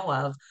or know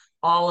of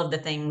all of the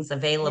things Yeah.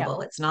 available.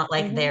 It's not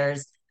like Mm-hmm.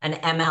 there's an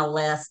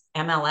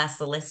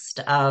MLS list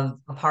of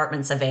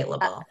apartments I,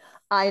 available.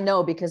 I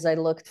know, because I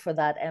looked for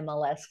that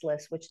MLS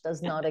list, which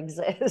does not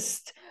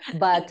exist.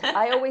 But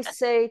I always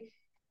say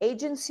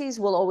agencies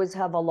will always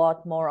have a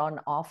lot more on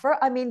offer.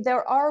 I mean,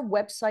 there are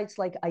websites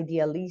like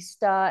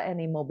Idealista and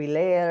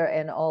Immobilier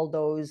and all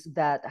those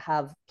that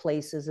have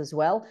places as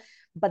well,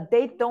 but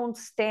they don't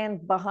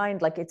stand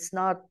behind, like, it's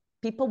not,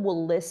 people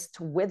will list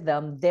with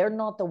them. They're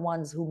not the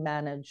ones who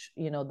manage,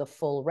 the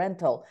full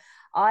rental.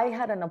 I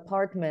had an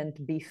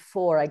apartment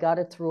before. I got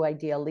it through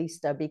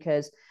Idealista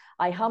because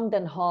I hummed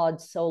and hawed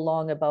so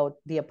long about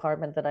the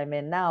apartment that I'm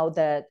in now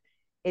that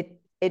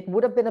it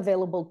would have been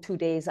available 2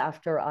 days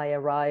after I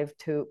arrived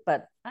to,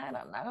 but I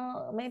don't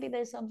know, maybe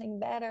there's something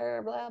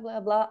better, blah,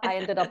 blah, blah. I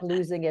ended up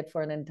losing it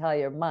for an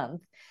entire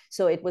month.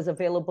 So it was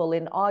available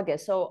in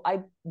August. So I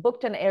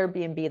booked an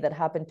Airbnb that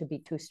happened to be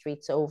 2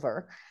 streets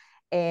over.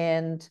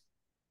 And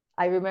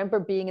I remember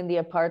being in the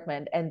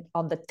apartment, and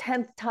on the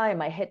 10th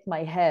time I hit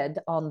my head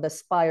on the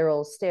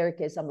spiral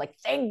staircase. I'm like,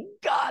 thank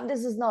God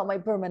this is not my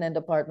permanent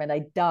apartment.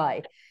 I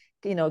die,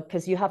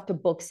 because you have to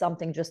book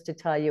something just to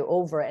tie you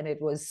over. And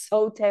it was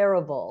so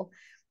terrible.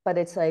 But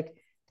it's like,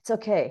 it's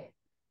okay.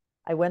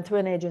 I went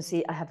through an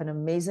agency. I have an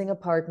amazing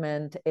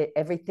apartment.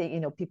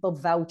 Everything, people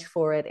vouch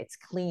for it. It's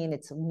clean.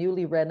 It's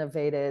newly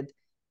renovated.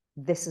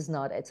 This is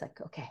not, it's like,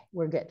 okay,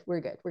 we're good.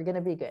 We're good. We're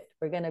going to be good.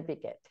 We're going to be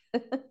good.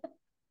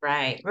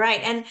 Right,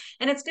 right. And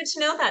it's good to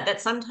know that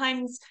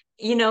sometimes,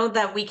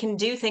 that we can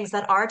do things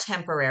that are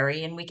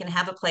temporary and we can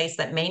have a place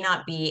that may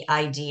not be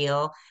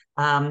ideal,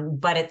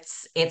 but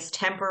it's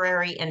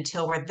temporary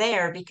until we're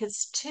there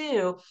because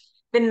too,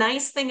 the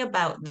nice thing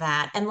about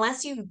that,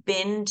 unless you've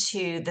been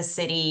to the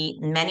city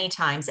many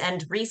times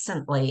and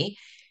recently,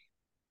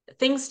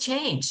 things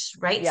change,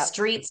 right? Yeah.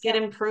 Streets get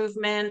Yeah.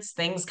 improvements,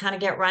 things kind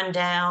of get run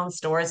down,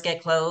 stores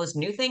get closed,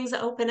 new things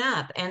open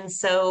up. And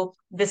so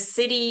the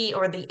city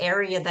or the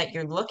area that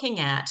you're looking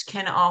at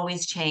can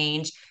always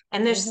change.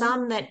 And there's Mm-hmm.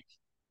 some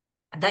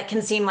that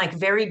can seem like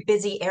very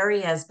busy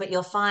areas, but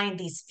you'll find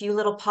these few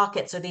little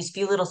pockets or these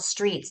few little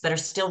streets that are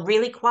still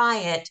really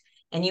quiet.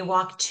 And you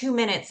walk 2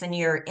 minutes and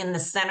you're in the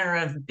center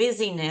of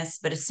busyness,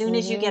 but as soon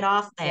as you get Mm-hmm.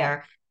 off Yeah.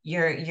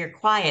 there, you're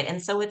quiet.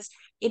 And so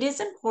it is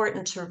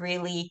important to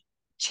really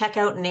check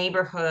out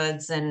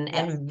neighborhoods and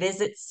Yeah.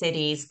 visit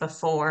cities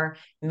before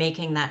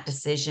making that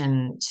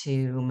decision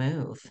to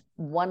move.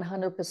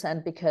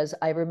 100%, because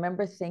I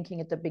remember thinking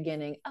at the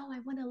beginning, oh,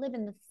 I want to live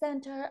in the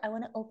center. I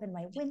want to open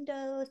my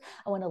windows.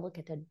 I want to look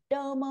at the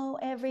Domo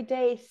every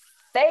day.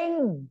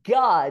 Thank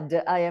God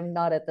I am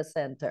not at the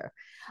center.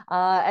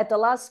 At the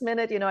last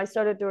minute, I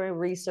started doing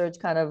research,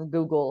 kind of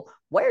Google,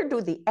 where do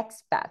the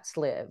expats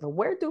live?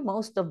 Where do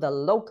most of the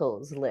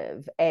locals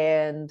live?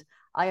 And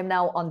I am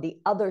now on the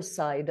other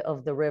side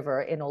of the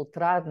river in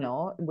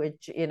Oltrarno,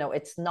 which,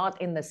 it's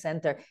not in the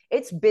center.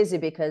 It's busy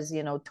because,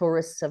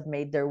 tourists have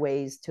made their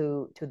ways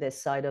to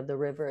this side of the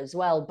river as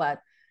well. But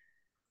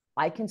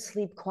I can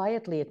sleep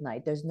quietly at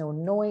night. There's no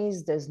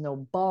noise, there's no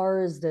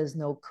bars, there's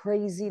no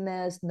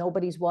craziness.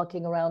 Nobody's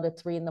walking around at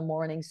 3 in the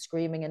morning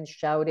screaming and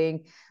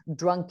shouting,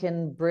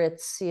 drunken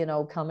Brits,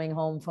 coming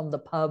home from the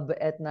pub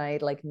at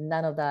night. Like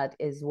none of that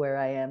is where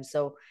I am.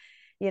 So,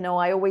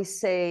 I always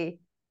say,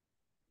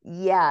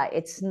 yeah,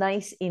 it's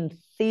nice in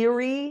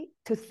theory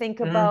to think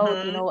about,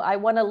 Hmm. I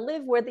want to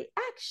live where the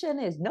action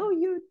is. No,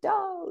 you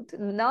don't.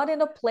 Not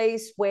in a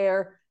place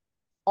where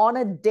on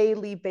a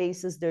daily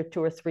basis there are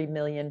 2 or 3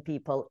 million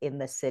people in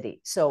the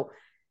city. So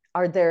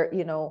are there,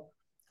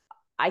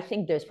 I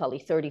think there's probably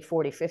 30,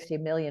 40, 50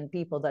 million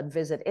people that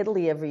visit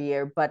Italy every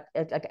year. But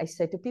like I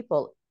say to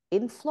people,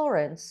 in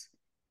Florence,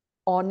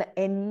 on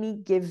any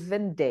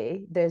given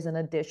day, there's an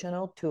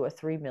additional 2 or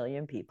 3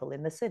 million people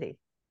in the city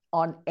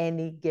on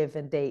any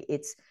given day.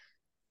 It's,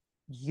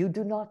 you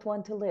do not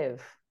want to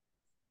live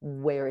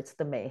where it's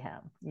the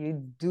mayhem. You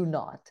do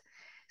not.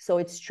 So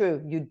it's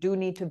true. You do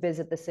need to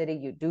visit the city.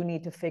 You do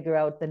need to figure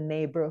out the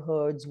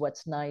neighborhoods,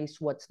 what's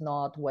nice, what's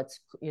not, what's,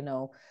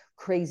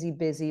 crazy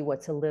busy,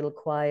 what's a little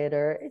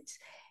quieter. It's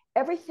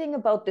everything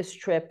about this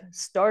trip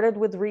started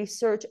with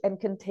research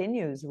and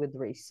continues with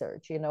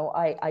research.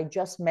 I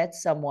just met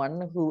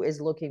someone who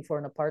is looking for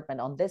an apartment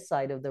on this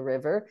side of the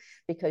river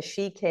because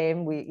she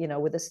came,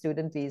 with a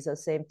student visa,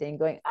 same thing,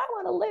 going, I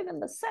want to live in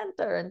the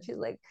center. And she's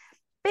like,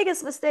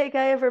 biggest mistake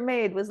I ever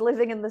made was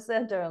living in the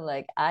center. I'm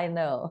like, I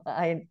know,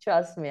 I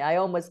trust me, I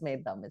almost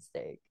made that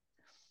mistake.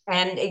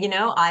 And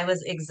I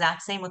was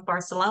exact same with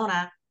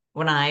Barcelona.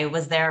 When I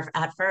was there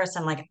at first,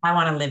 I'm like, I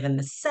want to live in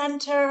the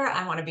center.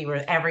 I want to be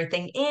where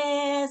everything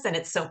is, and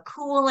it's so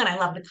cool. And I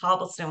love the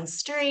cobblestone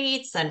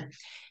streets. And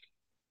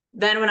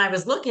then when I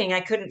was looking,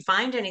 I couldn't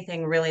find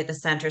anything really at the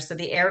center. So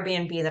the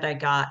Airbnb that I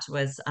got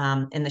was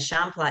in the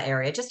Champla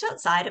area, just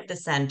outside of the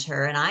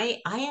center. And I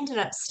ended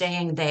up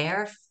staying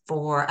there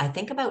for I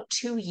think about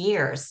 2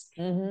 years.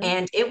 Mm-hmm.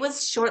 And it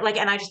was short,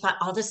 and I just thought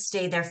I'll just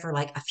stay there for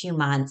like a few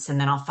months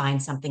and then I'll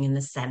find something in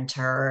the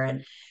center.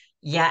 And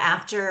yeah,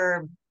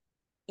 after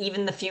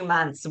even the few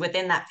months,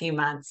 within that few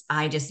months,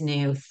 I just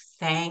knew,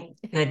 thank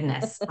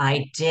goodness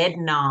I did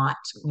not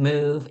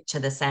move to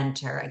the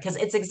center because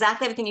it's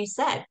exactly everything you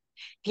said.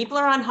 People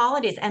are on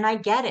holidays and I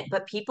get it,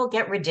 but people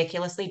get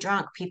ridiculously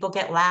drunk. People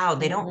get loud.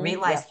 They don't Mm-hmm.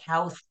 realize Yep.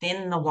 how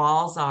thin the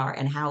walls are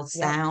and how Yep.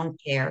 sound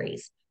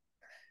carries.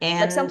 Like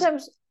And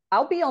sometimes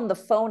I'll be on the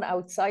phone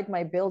outside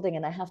my building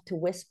and I have to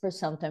whisper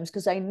sometimes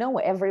because I know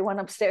everyone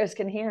upstairs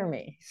can hear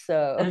me.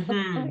 So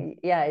mhm.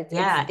 yeah,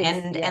 Yeah,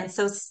 it's yeah. and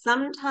so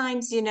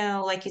sometimes,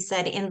 like you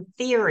said, in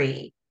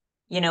theory,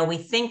 we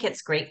think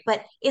it's great,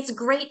 but it's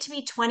great to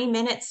be 20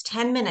 minutes,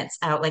 10 minutes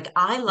out. Like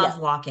I love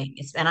Yeah. walking,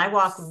 and I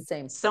walk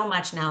Same. so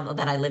much now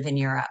that I live in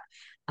Europe,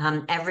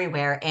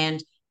 everywhere.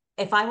 And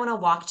if I want to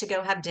walk to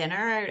go have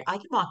dinner, I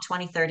can walk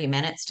 20, 30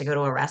 minutes to go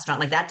to a restaurant.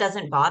 Like that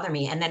doesn't bother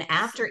me. And then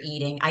after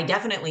eating, I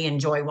definitely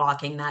enjoy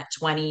walking that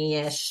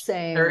 20-ish,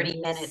 Same.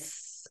 30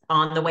 minutes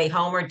on the way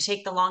home or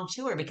take the long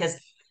tour because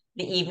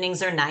the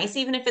evenings are nice,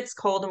 even if it's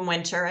cold and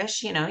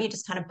winterish, you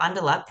just kind of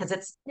bundle up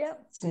because Yeah.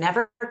 it's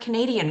never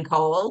Canadian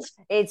cold.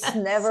 It's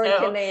never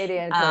So,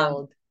 Canadian um,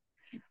 cold.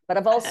 But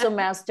I've also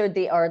mastered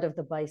the art of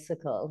the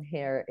bicycle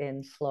here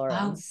in oh,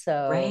 Florence.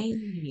 So great.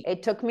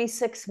 it took me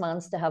 6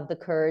 months to have the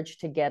courage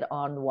to get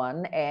on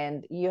one.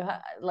 And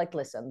like,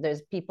 listen,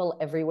 there's people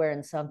everywhere,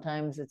 and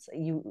sometimes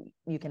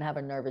you can have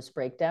a nervous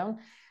breakdown,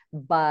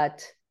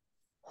 but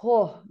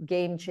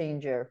game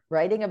changer.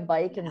 Riding a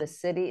bike in the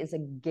city is a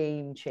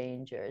game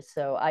changer.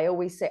 So I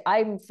always say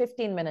I'm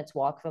 15 minutes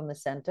walk from the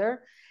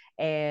center,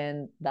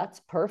 and that's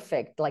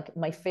perfect. Like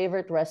my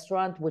favorite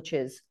restaurant, which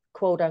is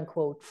quote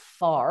unquote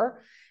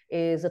far,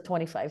 is a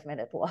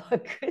 25-minute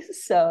walk.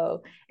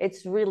 So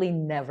it's really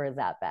never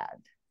that bad.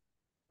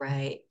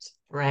 Right,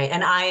 right.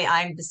 And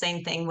I'm the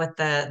same thing with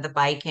the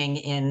biking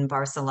in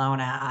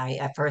Barcelona. I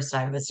at first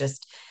I was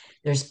just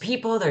there's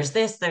people, there's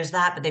this, there's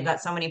that, but they've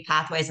got so many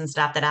pathways and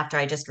stuff that after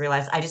I just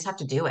realized I just have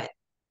to do it.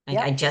 Like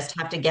I Yep. just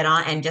have to get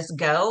on and just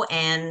go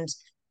and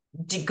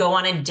go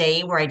on a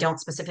day where I don't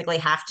specifically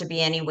have to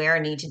be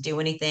anywhere, need to do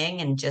anything,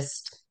 and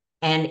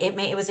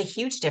it was a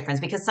huge difference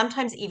because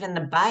sometimes even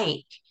the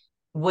bike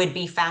would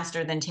be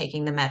faster than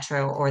taking the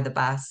metro or the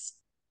bus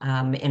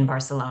in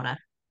Barcelona.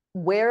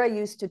 Where I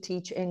used to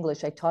teach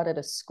English, I taught at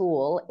a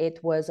school. It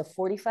was a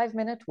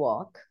 45-minute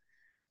walk,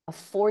 a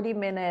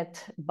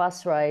 40-minute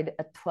bus ride,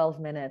 a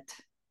 12-minute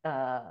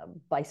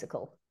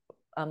bicycle.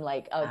 I'm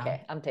like, Wow.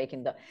 okay, I'm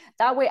taking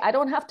that way. I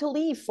don't have to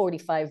leave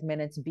 45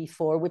 minutes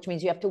before, which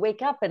means you have to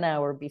wake up an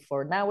hour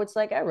before. Now it's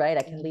like, all right,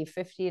 I can leave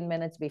 15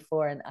 minutes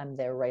before and I'm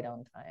there right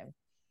on time.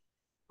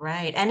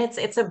 Right. And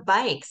it's a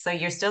bike, so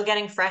you're still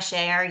getting fresh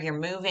air, you're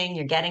moving,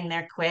 you're getting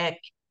there quick.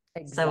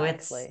 So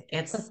it's Exactly.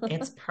 it's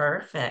it's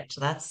perfect.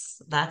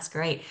 That's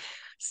great.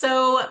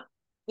 So,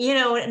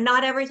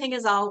 not everything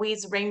is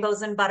always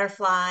rainbows and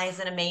butterflies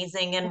and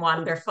amazing and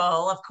wonderful,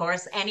 of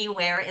course,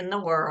 anywhere in the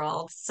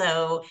world.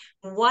 So,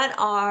 what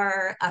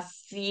are a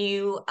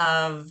few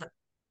of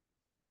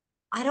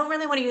I don't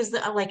really want to use the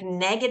like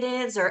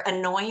negatives or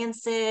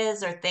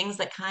annoyances or things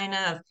that kind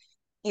of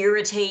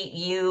irritate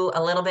you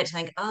a little bit to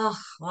think, oh,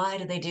 why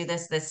do they do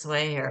this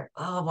way? Or,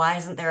 oh, why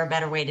isn't there a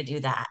better way to do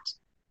that?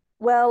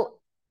 Well,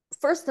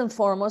 first and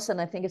foremost,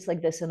 and I think it's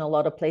like this in a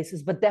lot of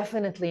places, but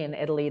definitely in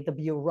Italy, the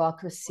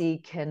bureaucracy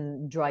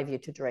can drive you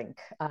to drink.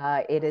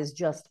 It is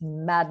just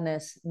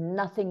madness.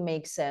 Nothing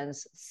makes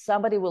sense.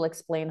 Somebody will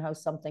explain how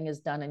something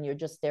is done, and you're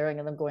just staring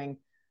at them going,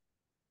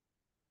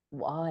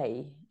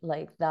 why?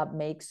 Like that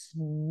makes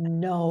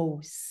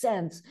no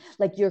sense.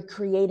 Like you're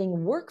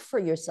creating work for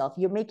yourself.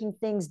 You're making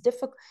things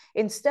difficult.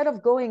 Instead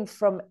of going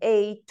from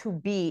A to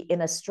B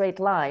in a straight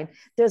line,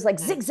 there's like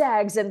Mm.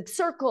 zigzags and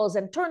circles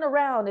and turn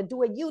around and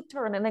do a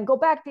U-turn and then go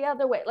back the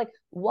other way. Like,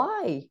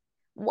 why?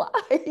 Why?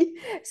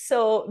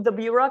 So the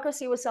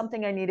bureaucracy was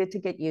something I needed to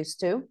get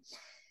used to.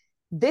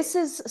 This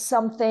is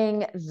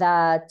something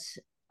that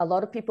a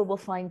lot of people will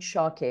find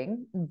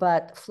shocking,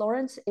 but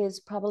Florence is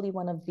probably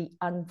one of the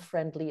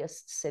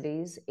unfriendliest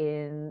cities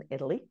in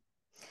Italy.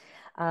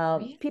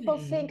 People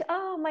think, Really?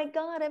 oh my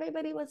God,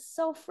 everybody was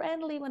so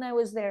friendly when I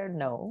was there.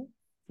 No,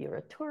 you're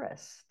a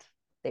tourist.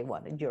 They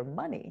wanted your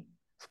money.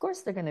 Of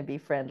course, they're going to be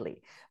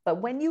friendly. But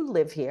when you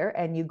live here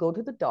and you go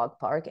to the dog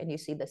park and you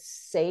see the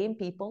same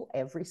people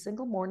every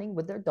single morning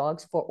with their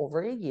dogs for over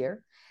a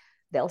year,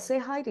 they'll say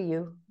hi to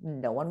you.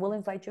 No one will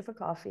invite you for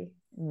coffee.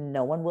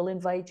 No one will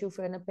invite you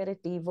for an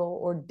aperitivo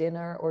or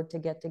dinner or to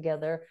get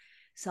together.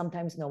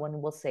 Sometimes no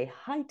one will say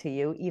hi to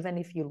you. Even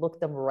if you look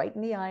them right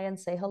in the eye and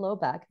say hello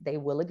back, they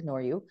will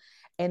ignore you.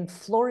 And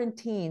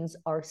Florentines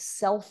are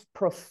self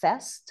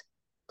professed,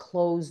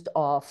 closed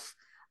off,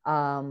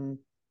 um,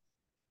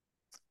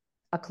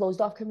 a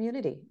closed off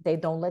community. They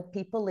don't let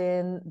people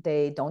in,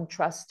 they don't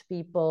trust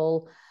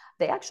people.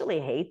 They actually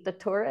hate the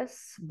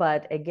tourists,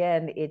 but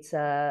again, it's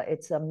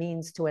a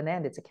means to an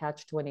end. It's a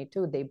catch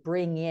 22. They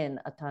bring in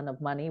a ton of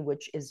money,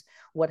 which is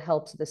what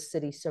helps the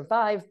city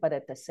survive, but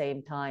at the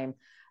same time,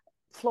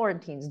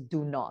 Florentines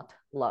do not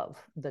love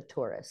the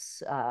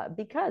tourists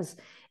because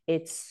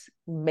it's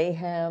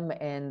mayhem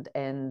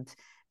and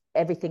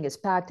everything is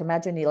packed.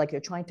 Imagine you're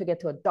trying to get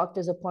to a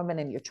doctor's appointment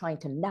and you're trying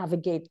to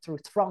navigate through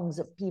throngs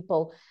of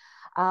people.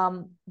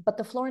 But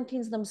the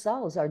Florentines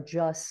themselves are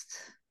just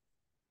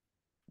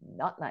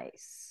not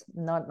nice,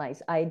 not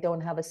nice. I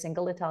don't have a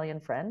single Italian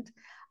friend.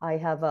 I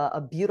have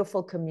a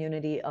beautiful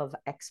community of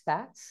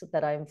expats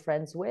that I'm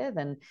friends with,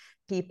 and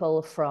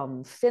people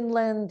from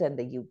Finland and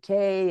the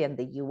UK and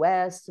the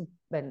US.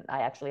 And I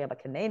actually have a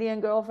Canadian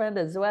girlfriend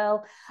as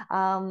well.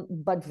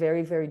 But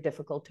very, very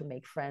difficult to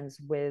make friends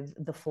with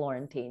the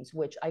Florentines,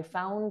 which I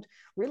found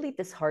really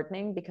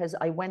disheartening because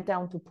I went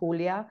down to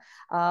Puglia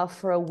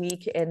for a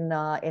week in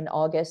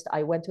August.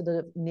 I went to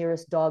the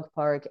nearest dog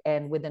park,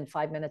 and within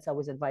 5 minutes, I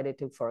was invited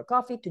to for a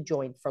coffee to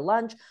join for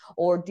lunch.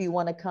 Or do you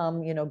want to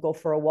come, go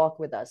for a walk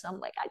with us?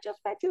 I'm like, I just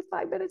met you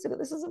 5 minutes ago.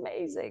 This is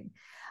amazing.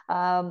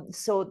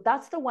 So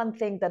that's the one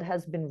thing that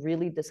has been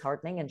really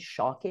disheartening and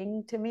shocking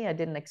to me. I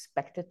didn't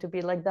expect it to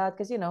be like that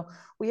because, you know,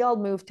 we all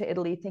moved to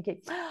Italy thinking,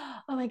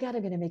 oh my God,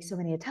 I'm going to make so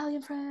many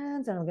Italian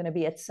friends and I'm going to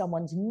be at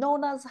someone's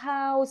Nona's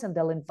house and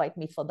they'll invite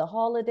me for the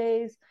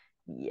holidays.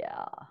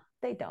 Yeah,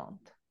 they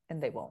don't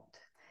and they won't.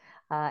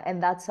 And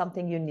that's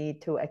something you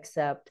need to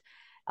accept.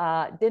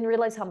 Didn't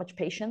realize how much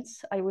patience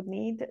I would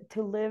need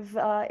to live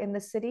in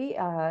the city.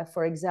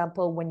 For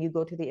example, when you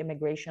go to the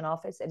immigration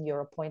office and your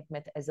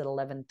appointment is at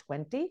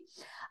 11:20,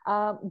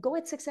 go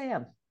at 6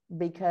 a.m.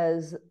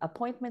 because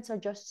appointments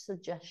are just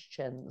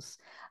suggestions.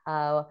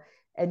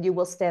 And you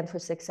will stand for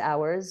 6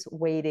 hours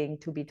waiting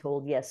to be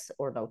told yes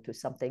or no to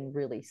something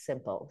really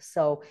simple.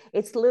 So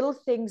it's little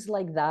things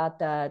like that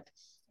that,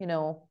 you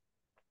know,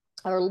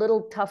 are a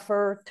little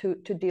tougher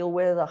to deal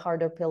with, a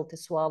harder pill to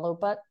swallow.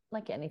 But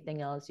like anything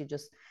else, you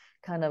just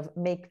kind of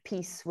make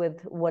peace with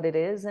what it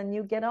is and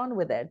you get on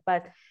with it.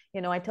 But,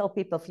 you know, I tell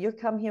people if you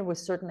come here with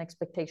certain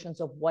expectations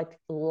of what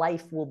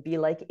life will be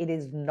like, it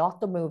is not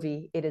the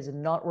movie, it is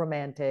not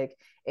romantic,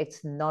 it's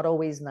not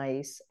always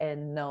nice. And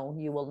no,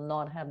 you will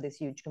not have this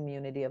huge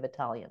community of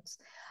Italians.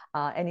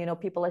 And, you know,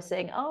 people are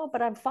saying, oh,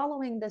 but I'm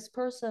following this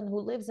person who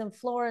lives in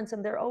Florence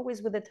and they're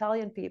always with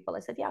Italian people.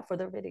 I said, yeah, for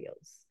their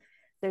videos.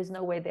 There's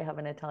no way they have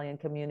an Italian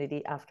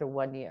community after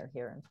 1 year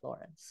here in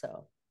Florence.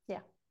 So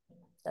yeah,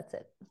 that's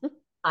it.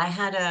 I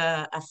had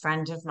a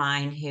friend of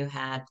mine who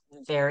had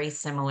very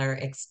similar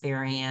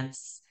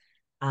experience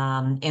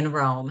in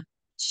Rome.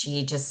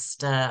 She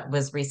just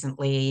was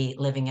recently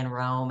living in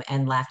Rome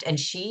and left, and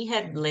she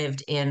had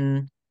lived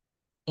in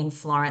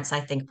Florence,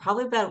 I think,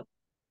 probably about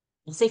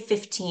let's say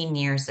 15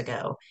 years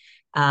ago,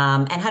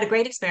 and had a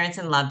great experience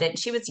and loved it.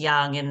 She was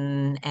young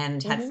and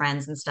had Mm-hmm.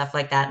 friends and stuff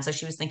like that, and so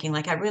she was thinking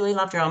like, I really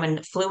loved Rome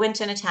and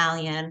fluent in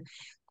Italian.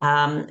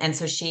 And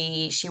so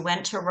she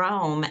went to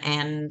Rome,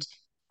 and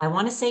I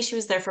want to say she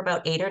was there for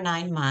about 8 or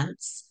 9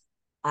 months.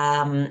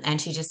 And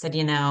she just said,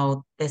 you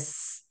know,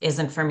 this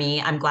isn't for me.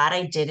 I'm glad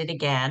I did it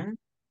again,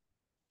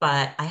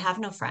 but I have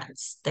no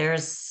friends.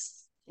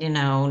 There's, you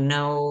know,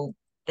 no,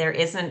 there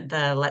isn't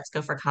the let's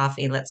go for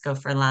coffee, let's go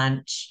for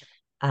lunch.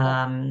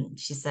 Yep.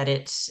 She said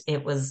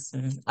it was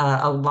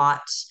a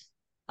lot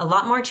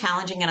more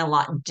challenging and a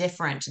lot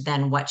different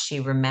than what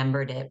she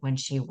remembered it when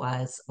she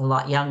was a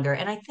lot younger.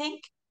 And I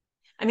think,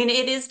 I mean,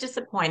 it is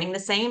disappointing. The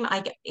same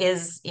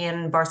is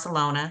in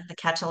Barcelona. The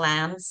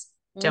Catalans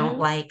don't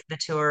Mm-hmm. like the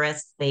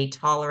tourists. They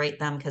tolerate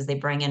them because they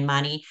bring in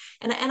money.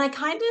 And I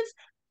kind of,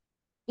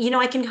 you know,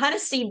 I can kind of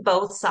see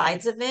both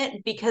sides of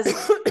it because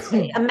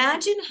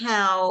imagine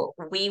how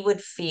we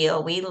would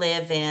feel. We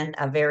live in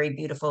a very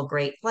beautiful,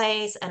 great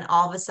place, and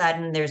all of a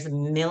sudden there's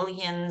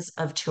millions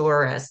of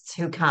tourists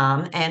who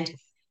come, and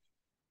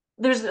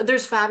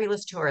there's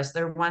fabulous tourists.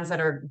 There are ones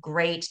that are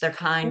great, they're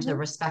kind, they're Mm-hmm.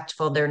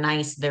 respectful, they're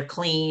nice, they're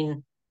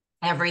clean,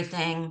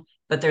 everything.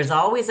 But there's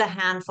always a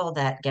handful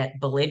that get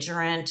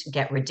belligerent,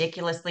 get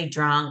ridiculously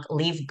drunk,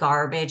 leave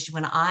garbage.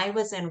 When I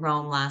was in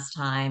Rome last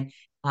time,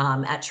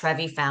 at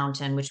Trevi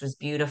Fountain, which was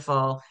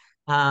beautiful,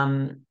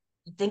 I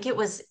think it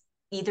was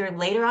either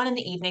later on in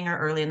the evening or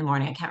early in the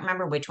morning. I can't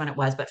remember which one it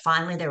was, but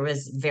finally there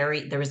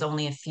was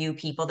only a few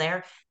people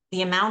there.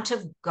 The amount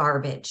of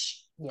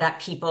garbage Yeah. that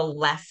people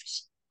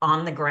left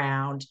on the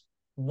ground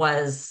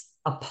was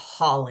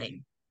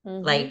appalling.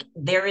 Mm-hmm. Like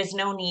there is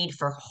no need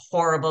for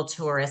horrible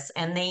tourists,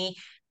 and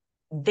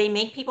they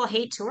make people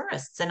hate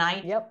tourists. And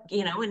I, Yep.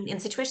 you know, in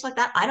situations like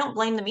that, I don't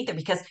blame them either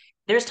because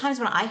there's times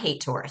when I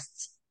hate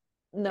tourists.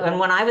 And No,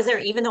 when I was there,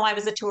 even though I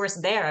was a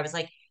tourist there, I was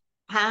like,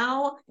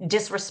 how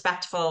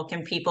disrespectful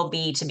can people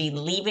be to be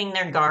leaving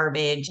their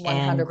garbage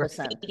and 100%.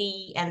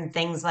 graffiti and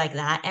things like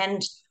that?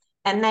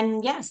 And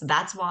then yes,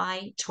 that's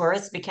why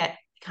tourists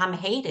become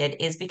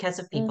hated is because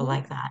of people Mm-hmm.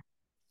 like that.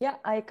 Yeah,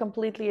 I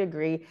completely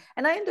agree.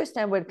 And I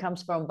understand where it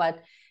comes from,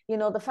 but you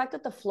know, the fact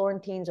that the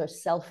Florentines are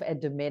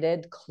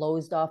self-admitted,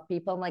 closed off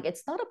people, I'm like,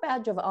 it's not a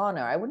badge of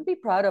honor. I wouldn't be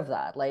proud of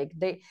that. Like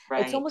it's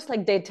Right. almost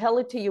like they tell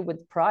it to you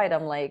with pride.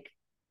 I'm like,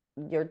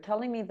 you're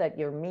telling me that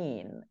you're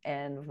mean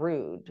and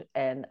rude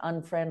and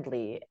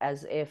unfriendly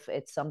as if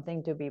it's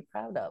something to be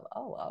proud of.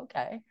 Oh,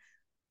 okay.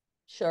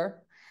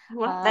 Sure.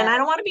 Well, then Uh, I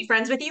don't want to be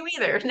friends with you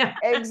either. No.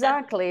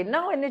 exactly.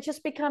 No, and it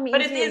just become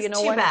But it easier. is You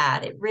know too what?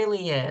 bad. It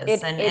really is.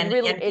 It it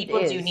really And it people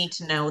do is. need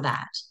to know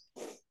that.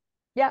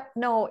 Yeah,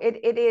 no,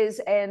 it is.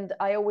 And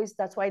I always,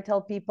 that's why I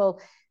tell people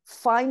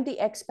find the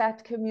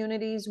expat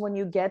communities when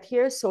you get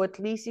here. So at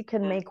least you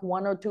can make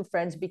one or two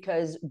friends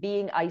because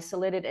being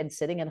isolated and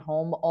sitting at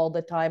home all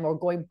the time or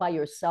going by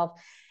yourself,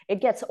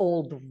 it gets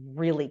old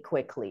really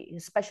quickly,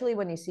 especially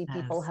when you see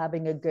people Yes.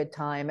 having a good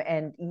time.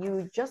 And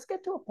you just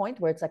get to a point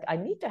where it's like, I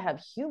need to have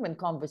human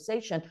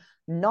conversation,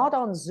 not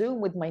on Zoom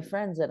with my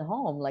friends at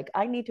home. Like,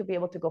 I need to be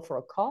able to go for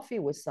a coffee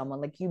with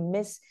someone. Like, you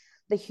miss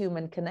the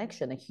human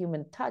connection, a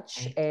human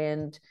touch. Right.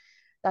 And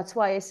that's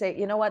why I say,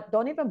 you know what,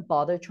 don't even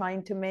bother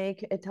trying to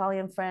make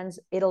Italian friends.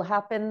 It'll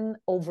happen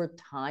over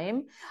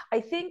time.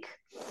 I think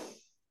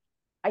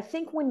I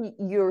think when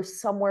you're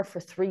somewhere for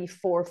 3,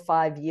 4,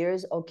 5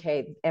 years,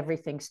 okay,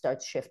 everything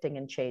starts shifting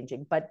and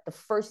changing. But the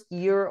first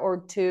year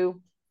or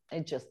two,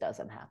 it just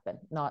doesn't happen.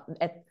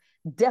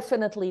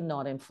 Definitely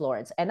not in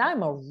Florence. And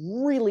I'm a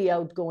really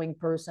outgoing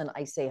person.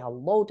 I say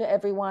hello to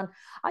everyone.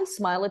 I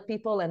smile at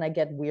people and I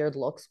get weird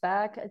looks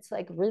back. It's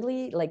like,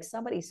 really? Like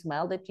somebody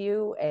smiled at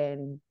you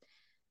and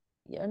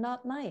you're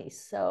not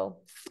nice. So,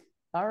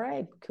 all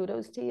right,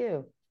 kudos to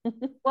you.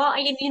 Well,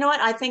 you know what?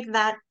 I think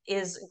that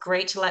is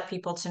great to let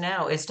people to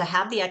know is to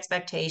have the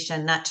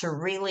expectation that to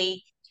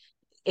really,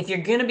 if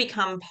you're going to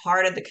become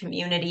part of the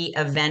community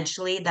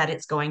eventually, that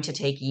it's going to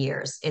take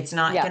years. It's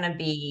not Yeah, going to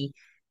be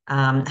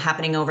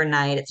happening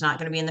overnight. It's not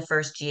going to be in the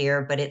first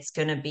year, but it's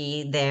going to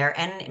be there.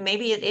 And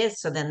maybe it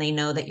is. So then they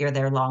know that you're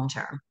there long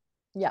term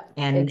yeah,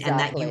 and that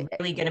exactly. you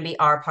really going to be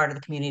our part of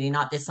the community,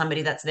 not just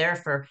somebody that's there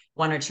for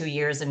 1 or 2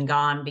 years and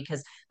gone.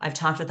 Because I've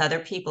talked with other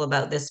people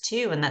about this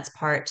too, and that's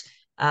part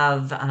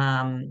of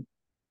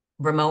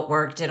remote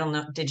work,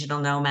 digital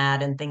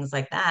nomad, and things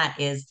like that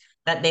is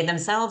that they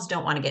themselves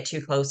don't want to get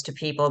too close to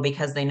people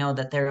because they know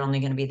that they're only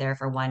going to be there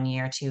for 1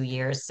 year, 2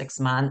 years, 6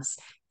 months.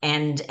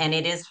 And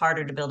it is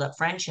harder to build up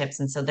friendships.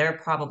 And so they're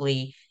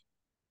probably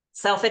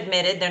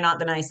self-admitted they're not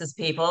the nicest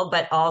people,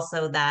 but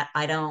also that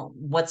I don't,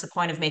 what's the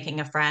point of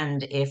making a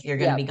friend if you're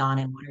going to Yeah. be gone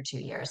in 1 or 2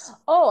 years?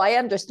 Oh, I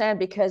understand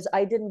because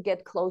I didn't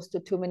get close to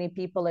too many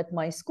people at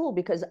my school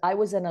because I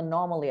was an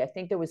anomaly. I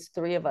think there was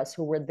three of us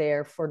who were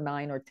there for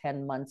 9 or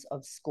 10 months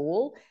of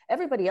school.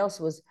 Everybody else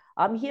was,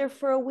 I'm here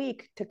for a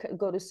week to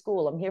go to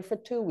school. I'm here for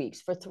 2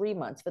 weeks, for 3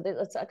 months. But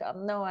it's like,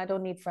 no, I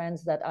don't need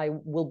friends that I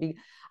will be.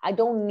 I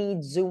don't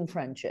need Zoom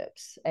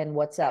friendships and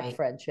WhatsApp Right.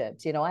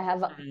 friendships. You know, I have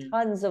Mhm.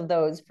 tons of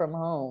those from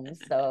home.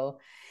 So,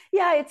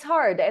 yeah, it's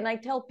hard. And I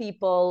tell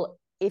people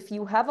if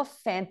you have a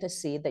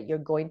fantasy that you're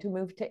going to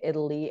move to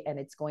Italy and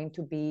it's going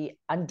to be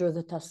under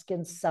the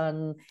Tuscan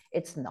sun,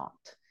 it's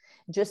not.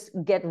 Just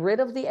get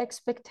rid of the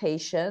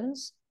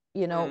expectations.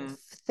 You know, Mm,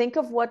 think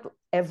of what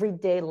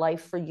everyday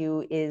life for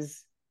you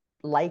is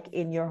like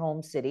in your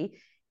home city.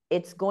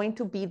 It's going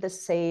to be the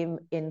same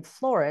in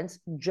Florence,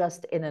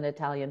 just in an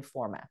Italian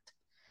format.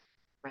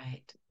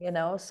 right.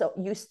 So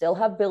you still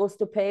have bills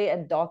to pay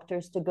and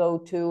doctors to go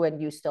to,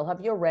 and you still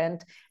have your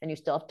rent, and you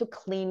still have to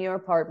clean your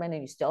apartment,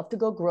 and you still have to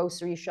go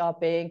grocery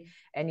shopping,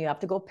 and you have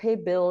to go pay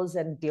bills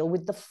and deal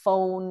with the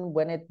phone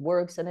when it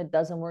works and it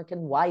doesn't work,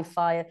 and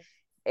Wi-Fi.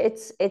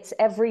 It's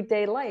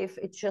everyday life.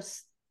 It's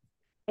just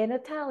in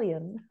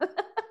Italian.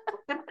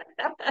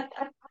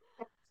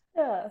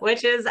 Yeah.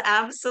 Which is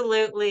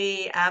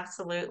absolutely,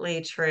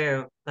 absolutely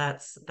true.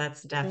 That's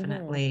Mm-hmm.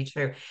 definitely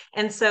true.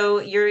 And so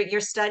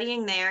you're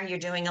studying there, you're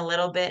doing a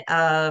little bit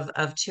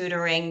of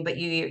tutoring, but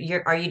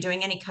you're are you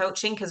doing any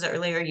coaching? Because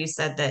earlier you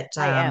said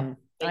I am.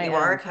 that I you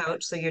are a am.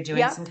 coach, so you're doing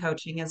Yeah. some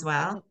coaching as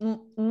well.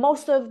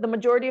 Most of the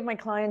majority of my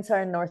clients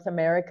are in North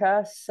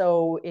America,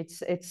 so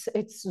it's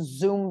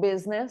Zoom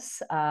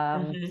business.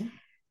 Hmm.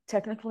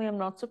 Technically, I'm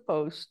not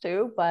supposed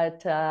to,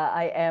 but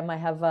I am. I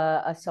have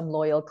some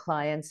loyal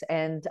clients,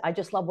 and I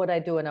just love what I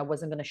do. And I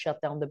wasn't going to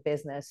shut down the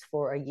business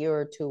for a year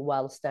or two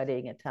while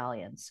studying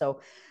Italian. So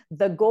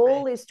the Right.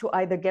 goal is to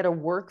either get a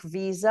work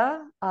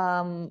visa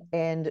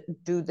and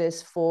do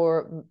this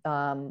for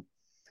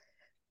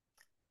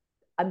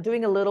I'm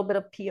doing a little bit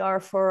of PR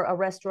for a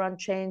restaurant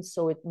chain,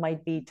 so it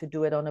might be to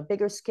do it on a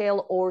bigger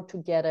scale or to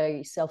get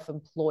a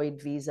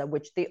self-employed visa,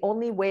 which the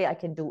only way I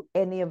can do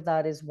any of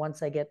that is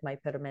once I get my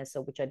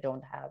permesso, which I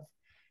don't have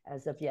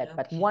as of yet.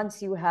 But Okay.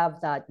 once you have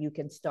that, you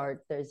can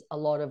start. There's a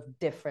lot of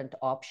different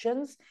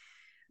options.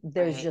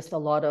 There's Right. just a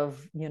lot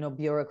of,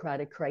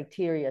 bureaucratic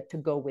criteria to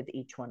go with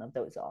each one of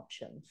those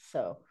options.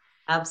 So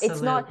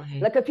it's not Absolutely.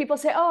 like if people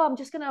say, oh, I'm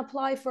just going to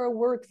apply for a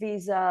work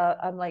visa.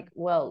 I'm like,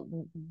 well,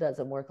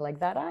 doesn't work like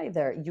that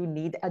either. You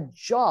need a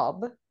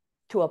job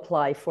to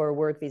apply for a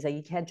work visa.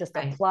 You can't just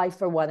Right. apply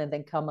for one and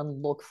then come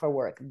and look for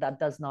work. That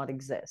does not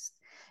exist.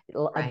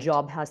 A Right.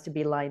 job has to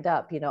be lined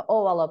up.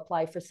 Oh, I'll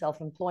apply for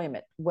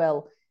self-employment.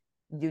 Well,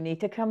 you need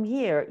to come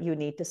here. You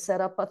need to set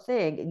up a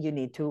thing. You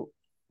need to,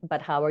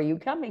 but how are you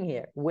coming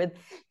here with,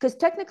 because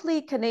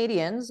technically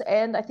Canadians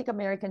and I think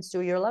Americans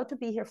too, you're allowed to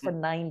be here for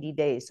 90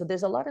 days. So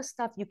there's a lot of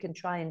stuff you can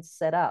try and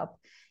set up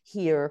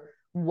here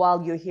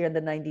while you're here in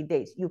the 90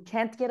 days. You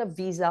can't get a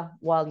visa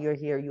while you're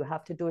here. You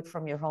have to do it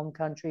from your home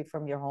country,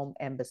 from your home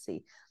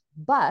embassy.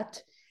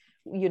 But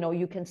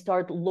you can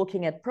start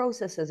looking at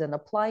processes and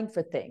applying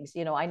for things.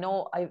 I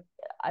know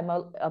I'm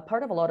a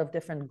part of a lot of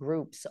different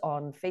groups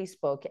on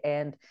Facebook,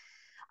 and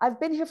I've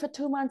been here for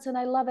 2 months and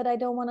I love it. I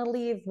don't want to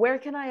leave. Where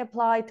can I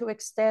apply to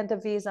extend a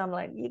visa? I'm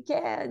like, you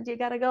can't. You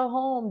got to go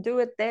home, do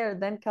it there,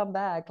 then come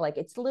back. Like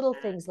it's little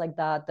things like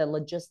that, the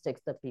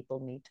logistics that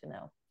people need to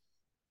know.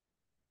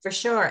 For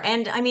sure.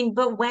 And I mean,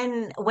 but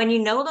when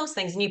you know those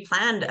things and you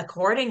planned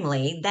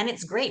accordingly, then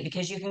it's great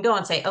because you can go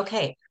and say,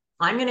 okay,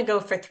 I'm going to go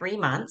for 3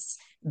 months.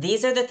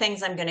 These are the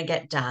things I'm going to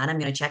get done. I'm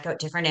going to check out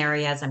different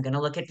areas. I'm going to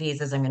look at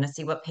visas. I'm going to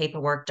see what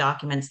paperwork,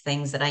 documents,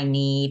 things that I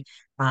need.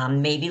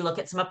 Maybe look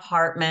at some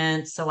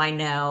apartments so I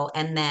know.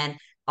 And then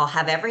I'll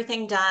have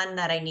everything done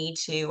that I need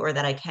to or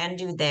that I can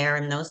do there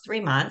in those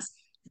 3 months.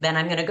 Then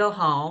I'm going to go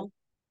home.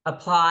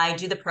 apply,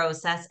 do the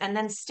process, and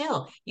then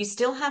you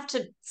still have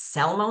to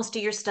sell most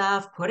of your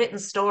stuff, put it in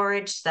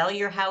storage, sell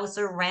your house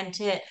or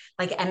rent it.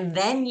 Like, and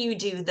then you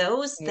do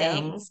those Yeah.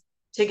 things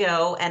to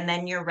go, and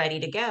then you're ready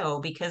to go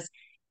because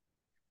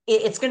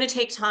it's going to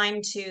take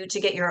time to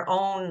get your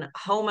own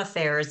home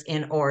affairs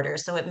in order.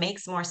 So it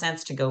makes more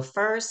sense to go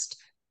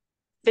first,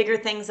 figure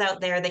things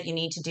out there that you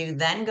need to do,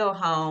 then go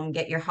home,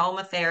 get your home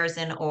affairs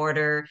in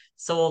order,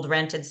 sold,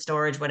 rented,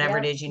 storage, whatever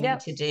it Yep. is you need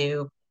Yep. to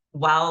do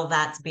while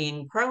that's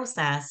being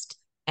processed,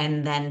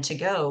 and then to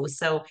go.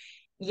 So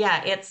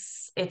yeah,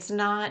 it's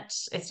not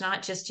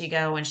just you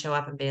go and show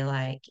up and be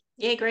like,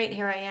 yay, great,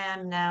 here I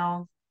am.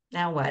 Now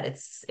what?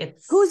 Who's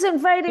It's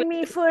inviting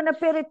me for an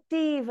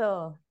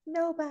aperitivo? yeah,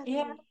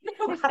 Nobody.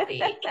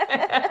 nobody.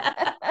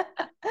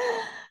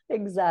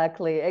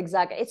 Exactly,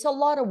 exactly. It's a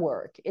lot of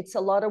work. It's a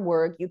lot of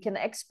work. You can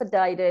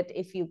expedite it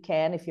if you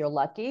can, if you're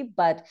lucky,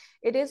 but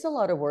it is a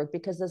lot of work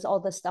because there's all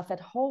the stuff at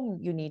home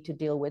you need to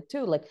deal with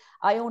too. Like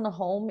I own a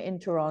home in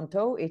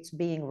Toronto. It's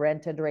being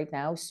rented right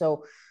now.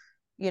 So,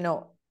 you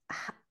know,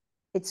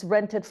 it's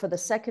rented for the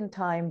second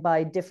time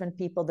by different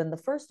people than the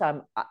first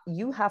time.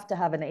 You have to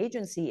have an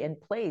agency in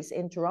place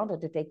in Toronto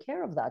to take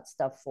care of that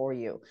stuff for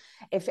you.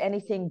 If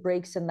anything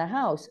breaks in the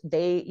house,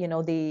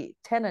 the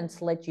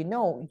tenants let you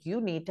know you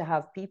need to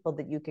have people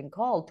that you can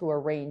call to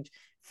arrange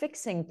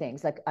fixing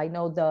things. Like I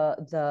know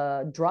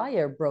the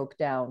dryer broke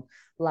down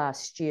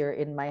last year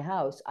in my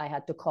house. I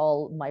had to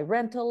call my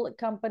rental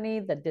company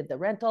that did the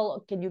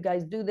rental. Can you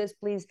guys do this,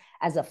 please?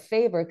 As a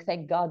favor,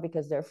 thank God,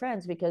 because they're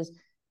friends, because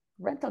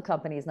rental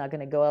company is not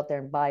going to go out there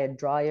and buy a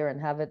dryer and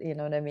have it, you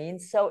know what I mean?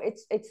 So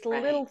it's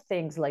Right. little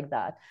things like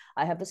that.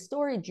 I have a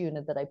storage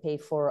unit that I pay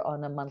for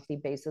on a monthly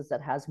basis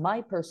that has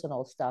my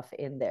personal stuff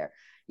in there.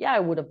 Yeah,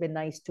 it would have been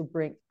nice to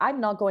bring. I'm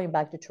not going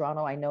back to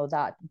Toronto, I know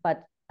that,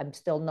 but I'm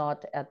still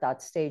not at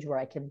that stage where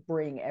I can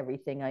bring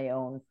everything I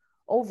own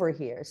over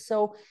here.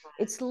 So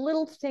it's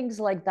little things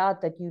like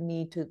that that you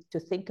need to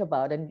think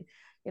about. And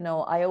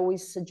I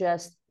always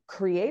suggest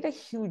create a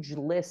huge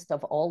list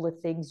of all the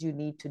things you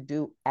need to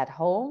do at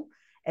home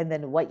and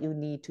then what you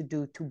need to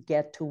do to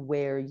get to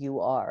where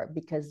you are,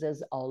 because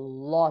there's a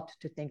lot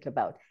to think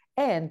about.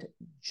 And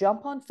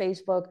jump on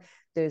Facebook.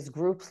 There's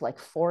groups like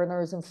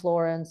Foreigners in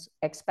Florence,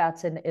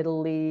 Expats in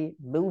Italy,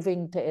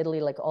 Moving to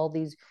Italy, like all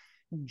these.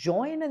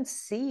 Join and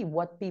see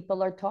what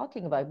people are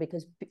talking about,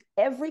 because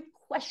every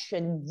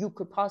question you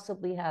could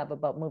possibly have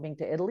about moving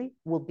to Italy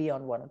will be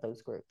on one of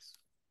those groups.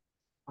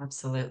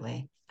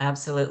 Absolutely.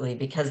 Absolutely.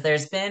 Because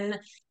there's been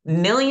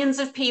millions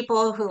of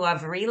people who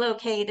have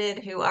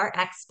relocated, who are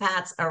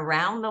expats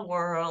around the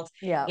world.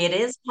 Yeah. It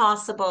is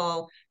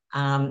possible.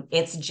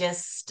 It's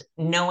just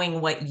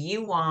knowing what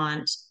you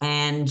want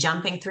and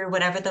jumping through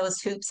whatever those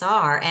hoops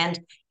are. And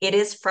it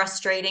is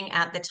frustrating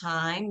at the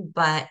time,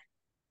 but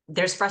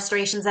there's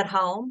frustrations at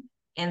home.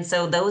 And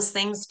so those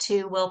things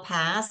too will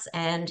pass,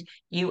 and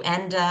you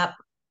end up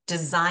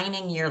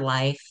designing your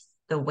life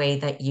the way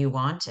that you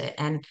want it.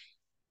 And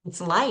it's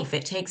life.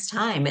 It takes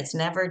time. It's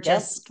never Yep.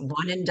 just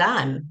one and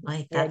done.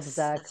 Like that's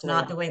not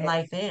Exactly. the way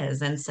life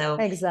is. And so,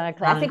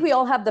 Exactly. I think um, we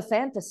all have the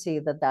fantasy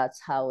that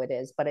that's how it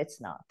is, but it's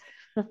not.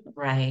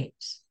 right,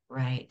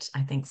 right.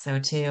 I think so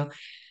too.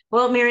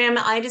 Well, Miriam,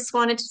 I just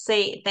wanted to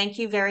say thank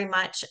you very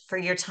much for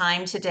your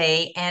time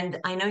today. And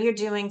I know you're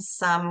doing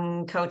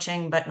some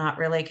coaching, but not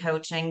really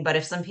coaching. But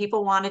if some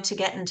people wanted to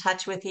get in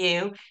touch with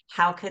you,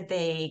 how could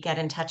they get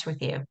in touch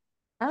with you?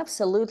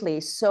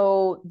 Absolutely.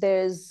 So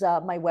there's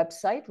my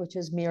website, which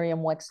is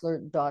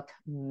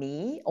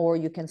miriamwexler.me, or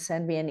you can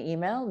send me an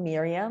email,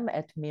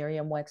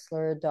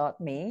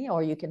 miriam@miriamwexler.me,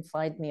 or you can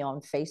find me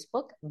on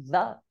Facebook,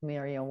 the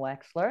Miriam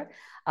Wexler.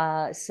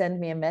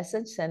 Send me a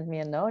message, send me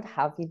a note.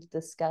 Happy to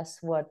discuss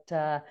what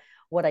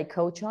I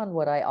coach on,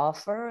 what I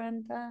offer,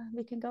 and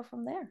we can go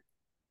from there.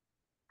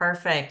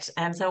 Perfect.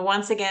 And so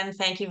once again,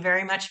 thank you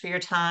very much for your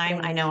time.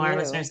 I Thank know our you.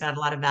 listeners got a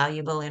lot of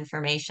valuable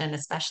information,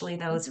 especially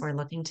those who are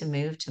looking to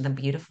move to the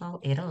beautiful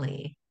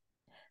Italy.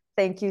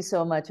 Thank you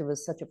so much. It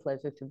was such a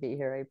pleasure to be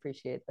here. I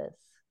appreciate this.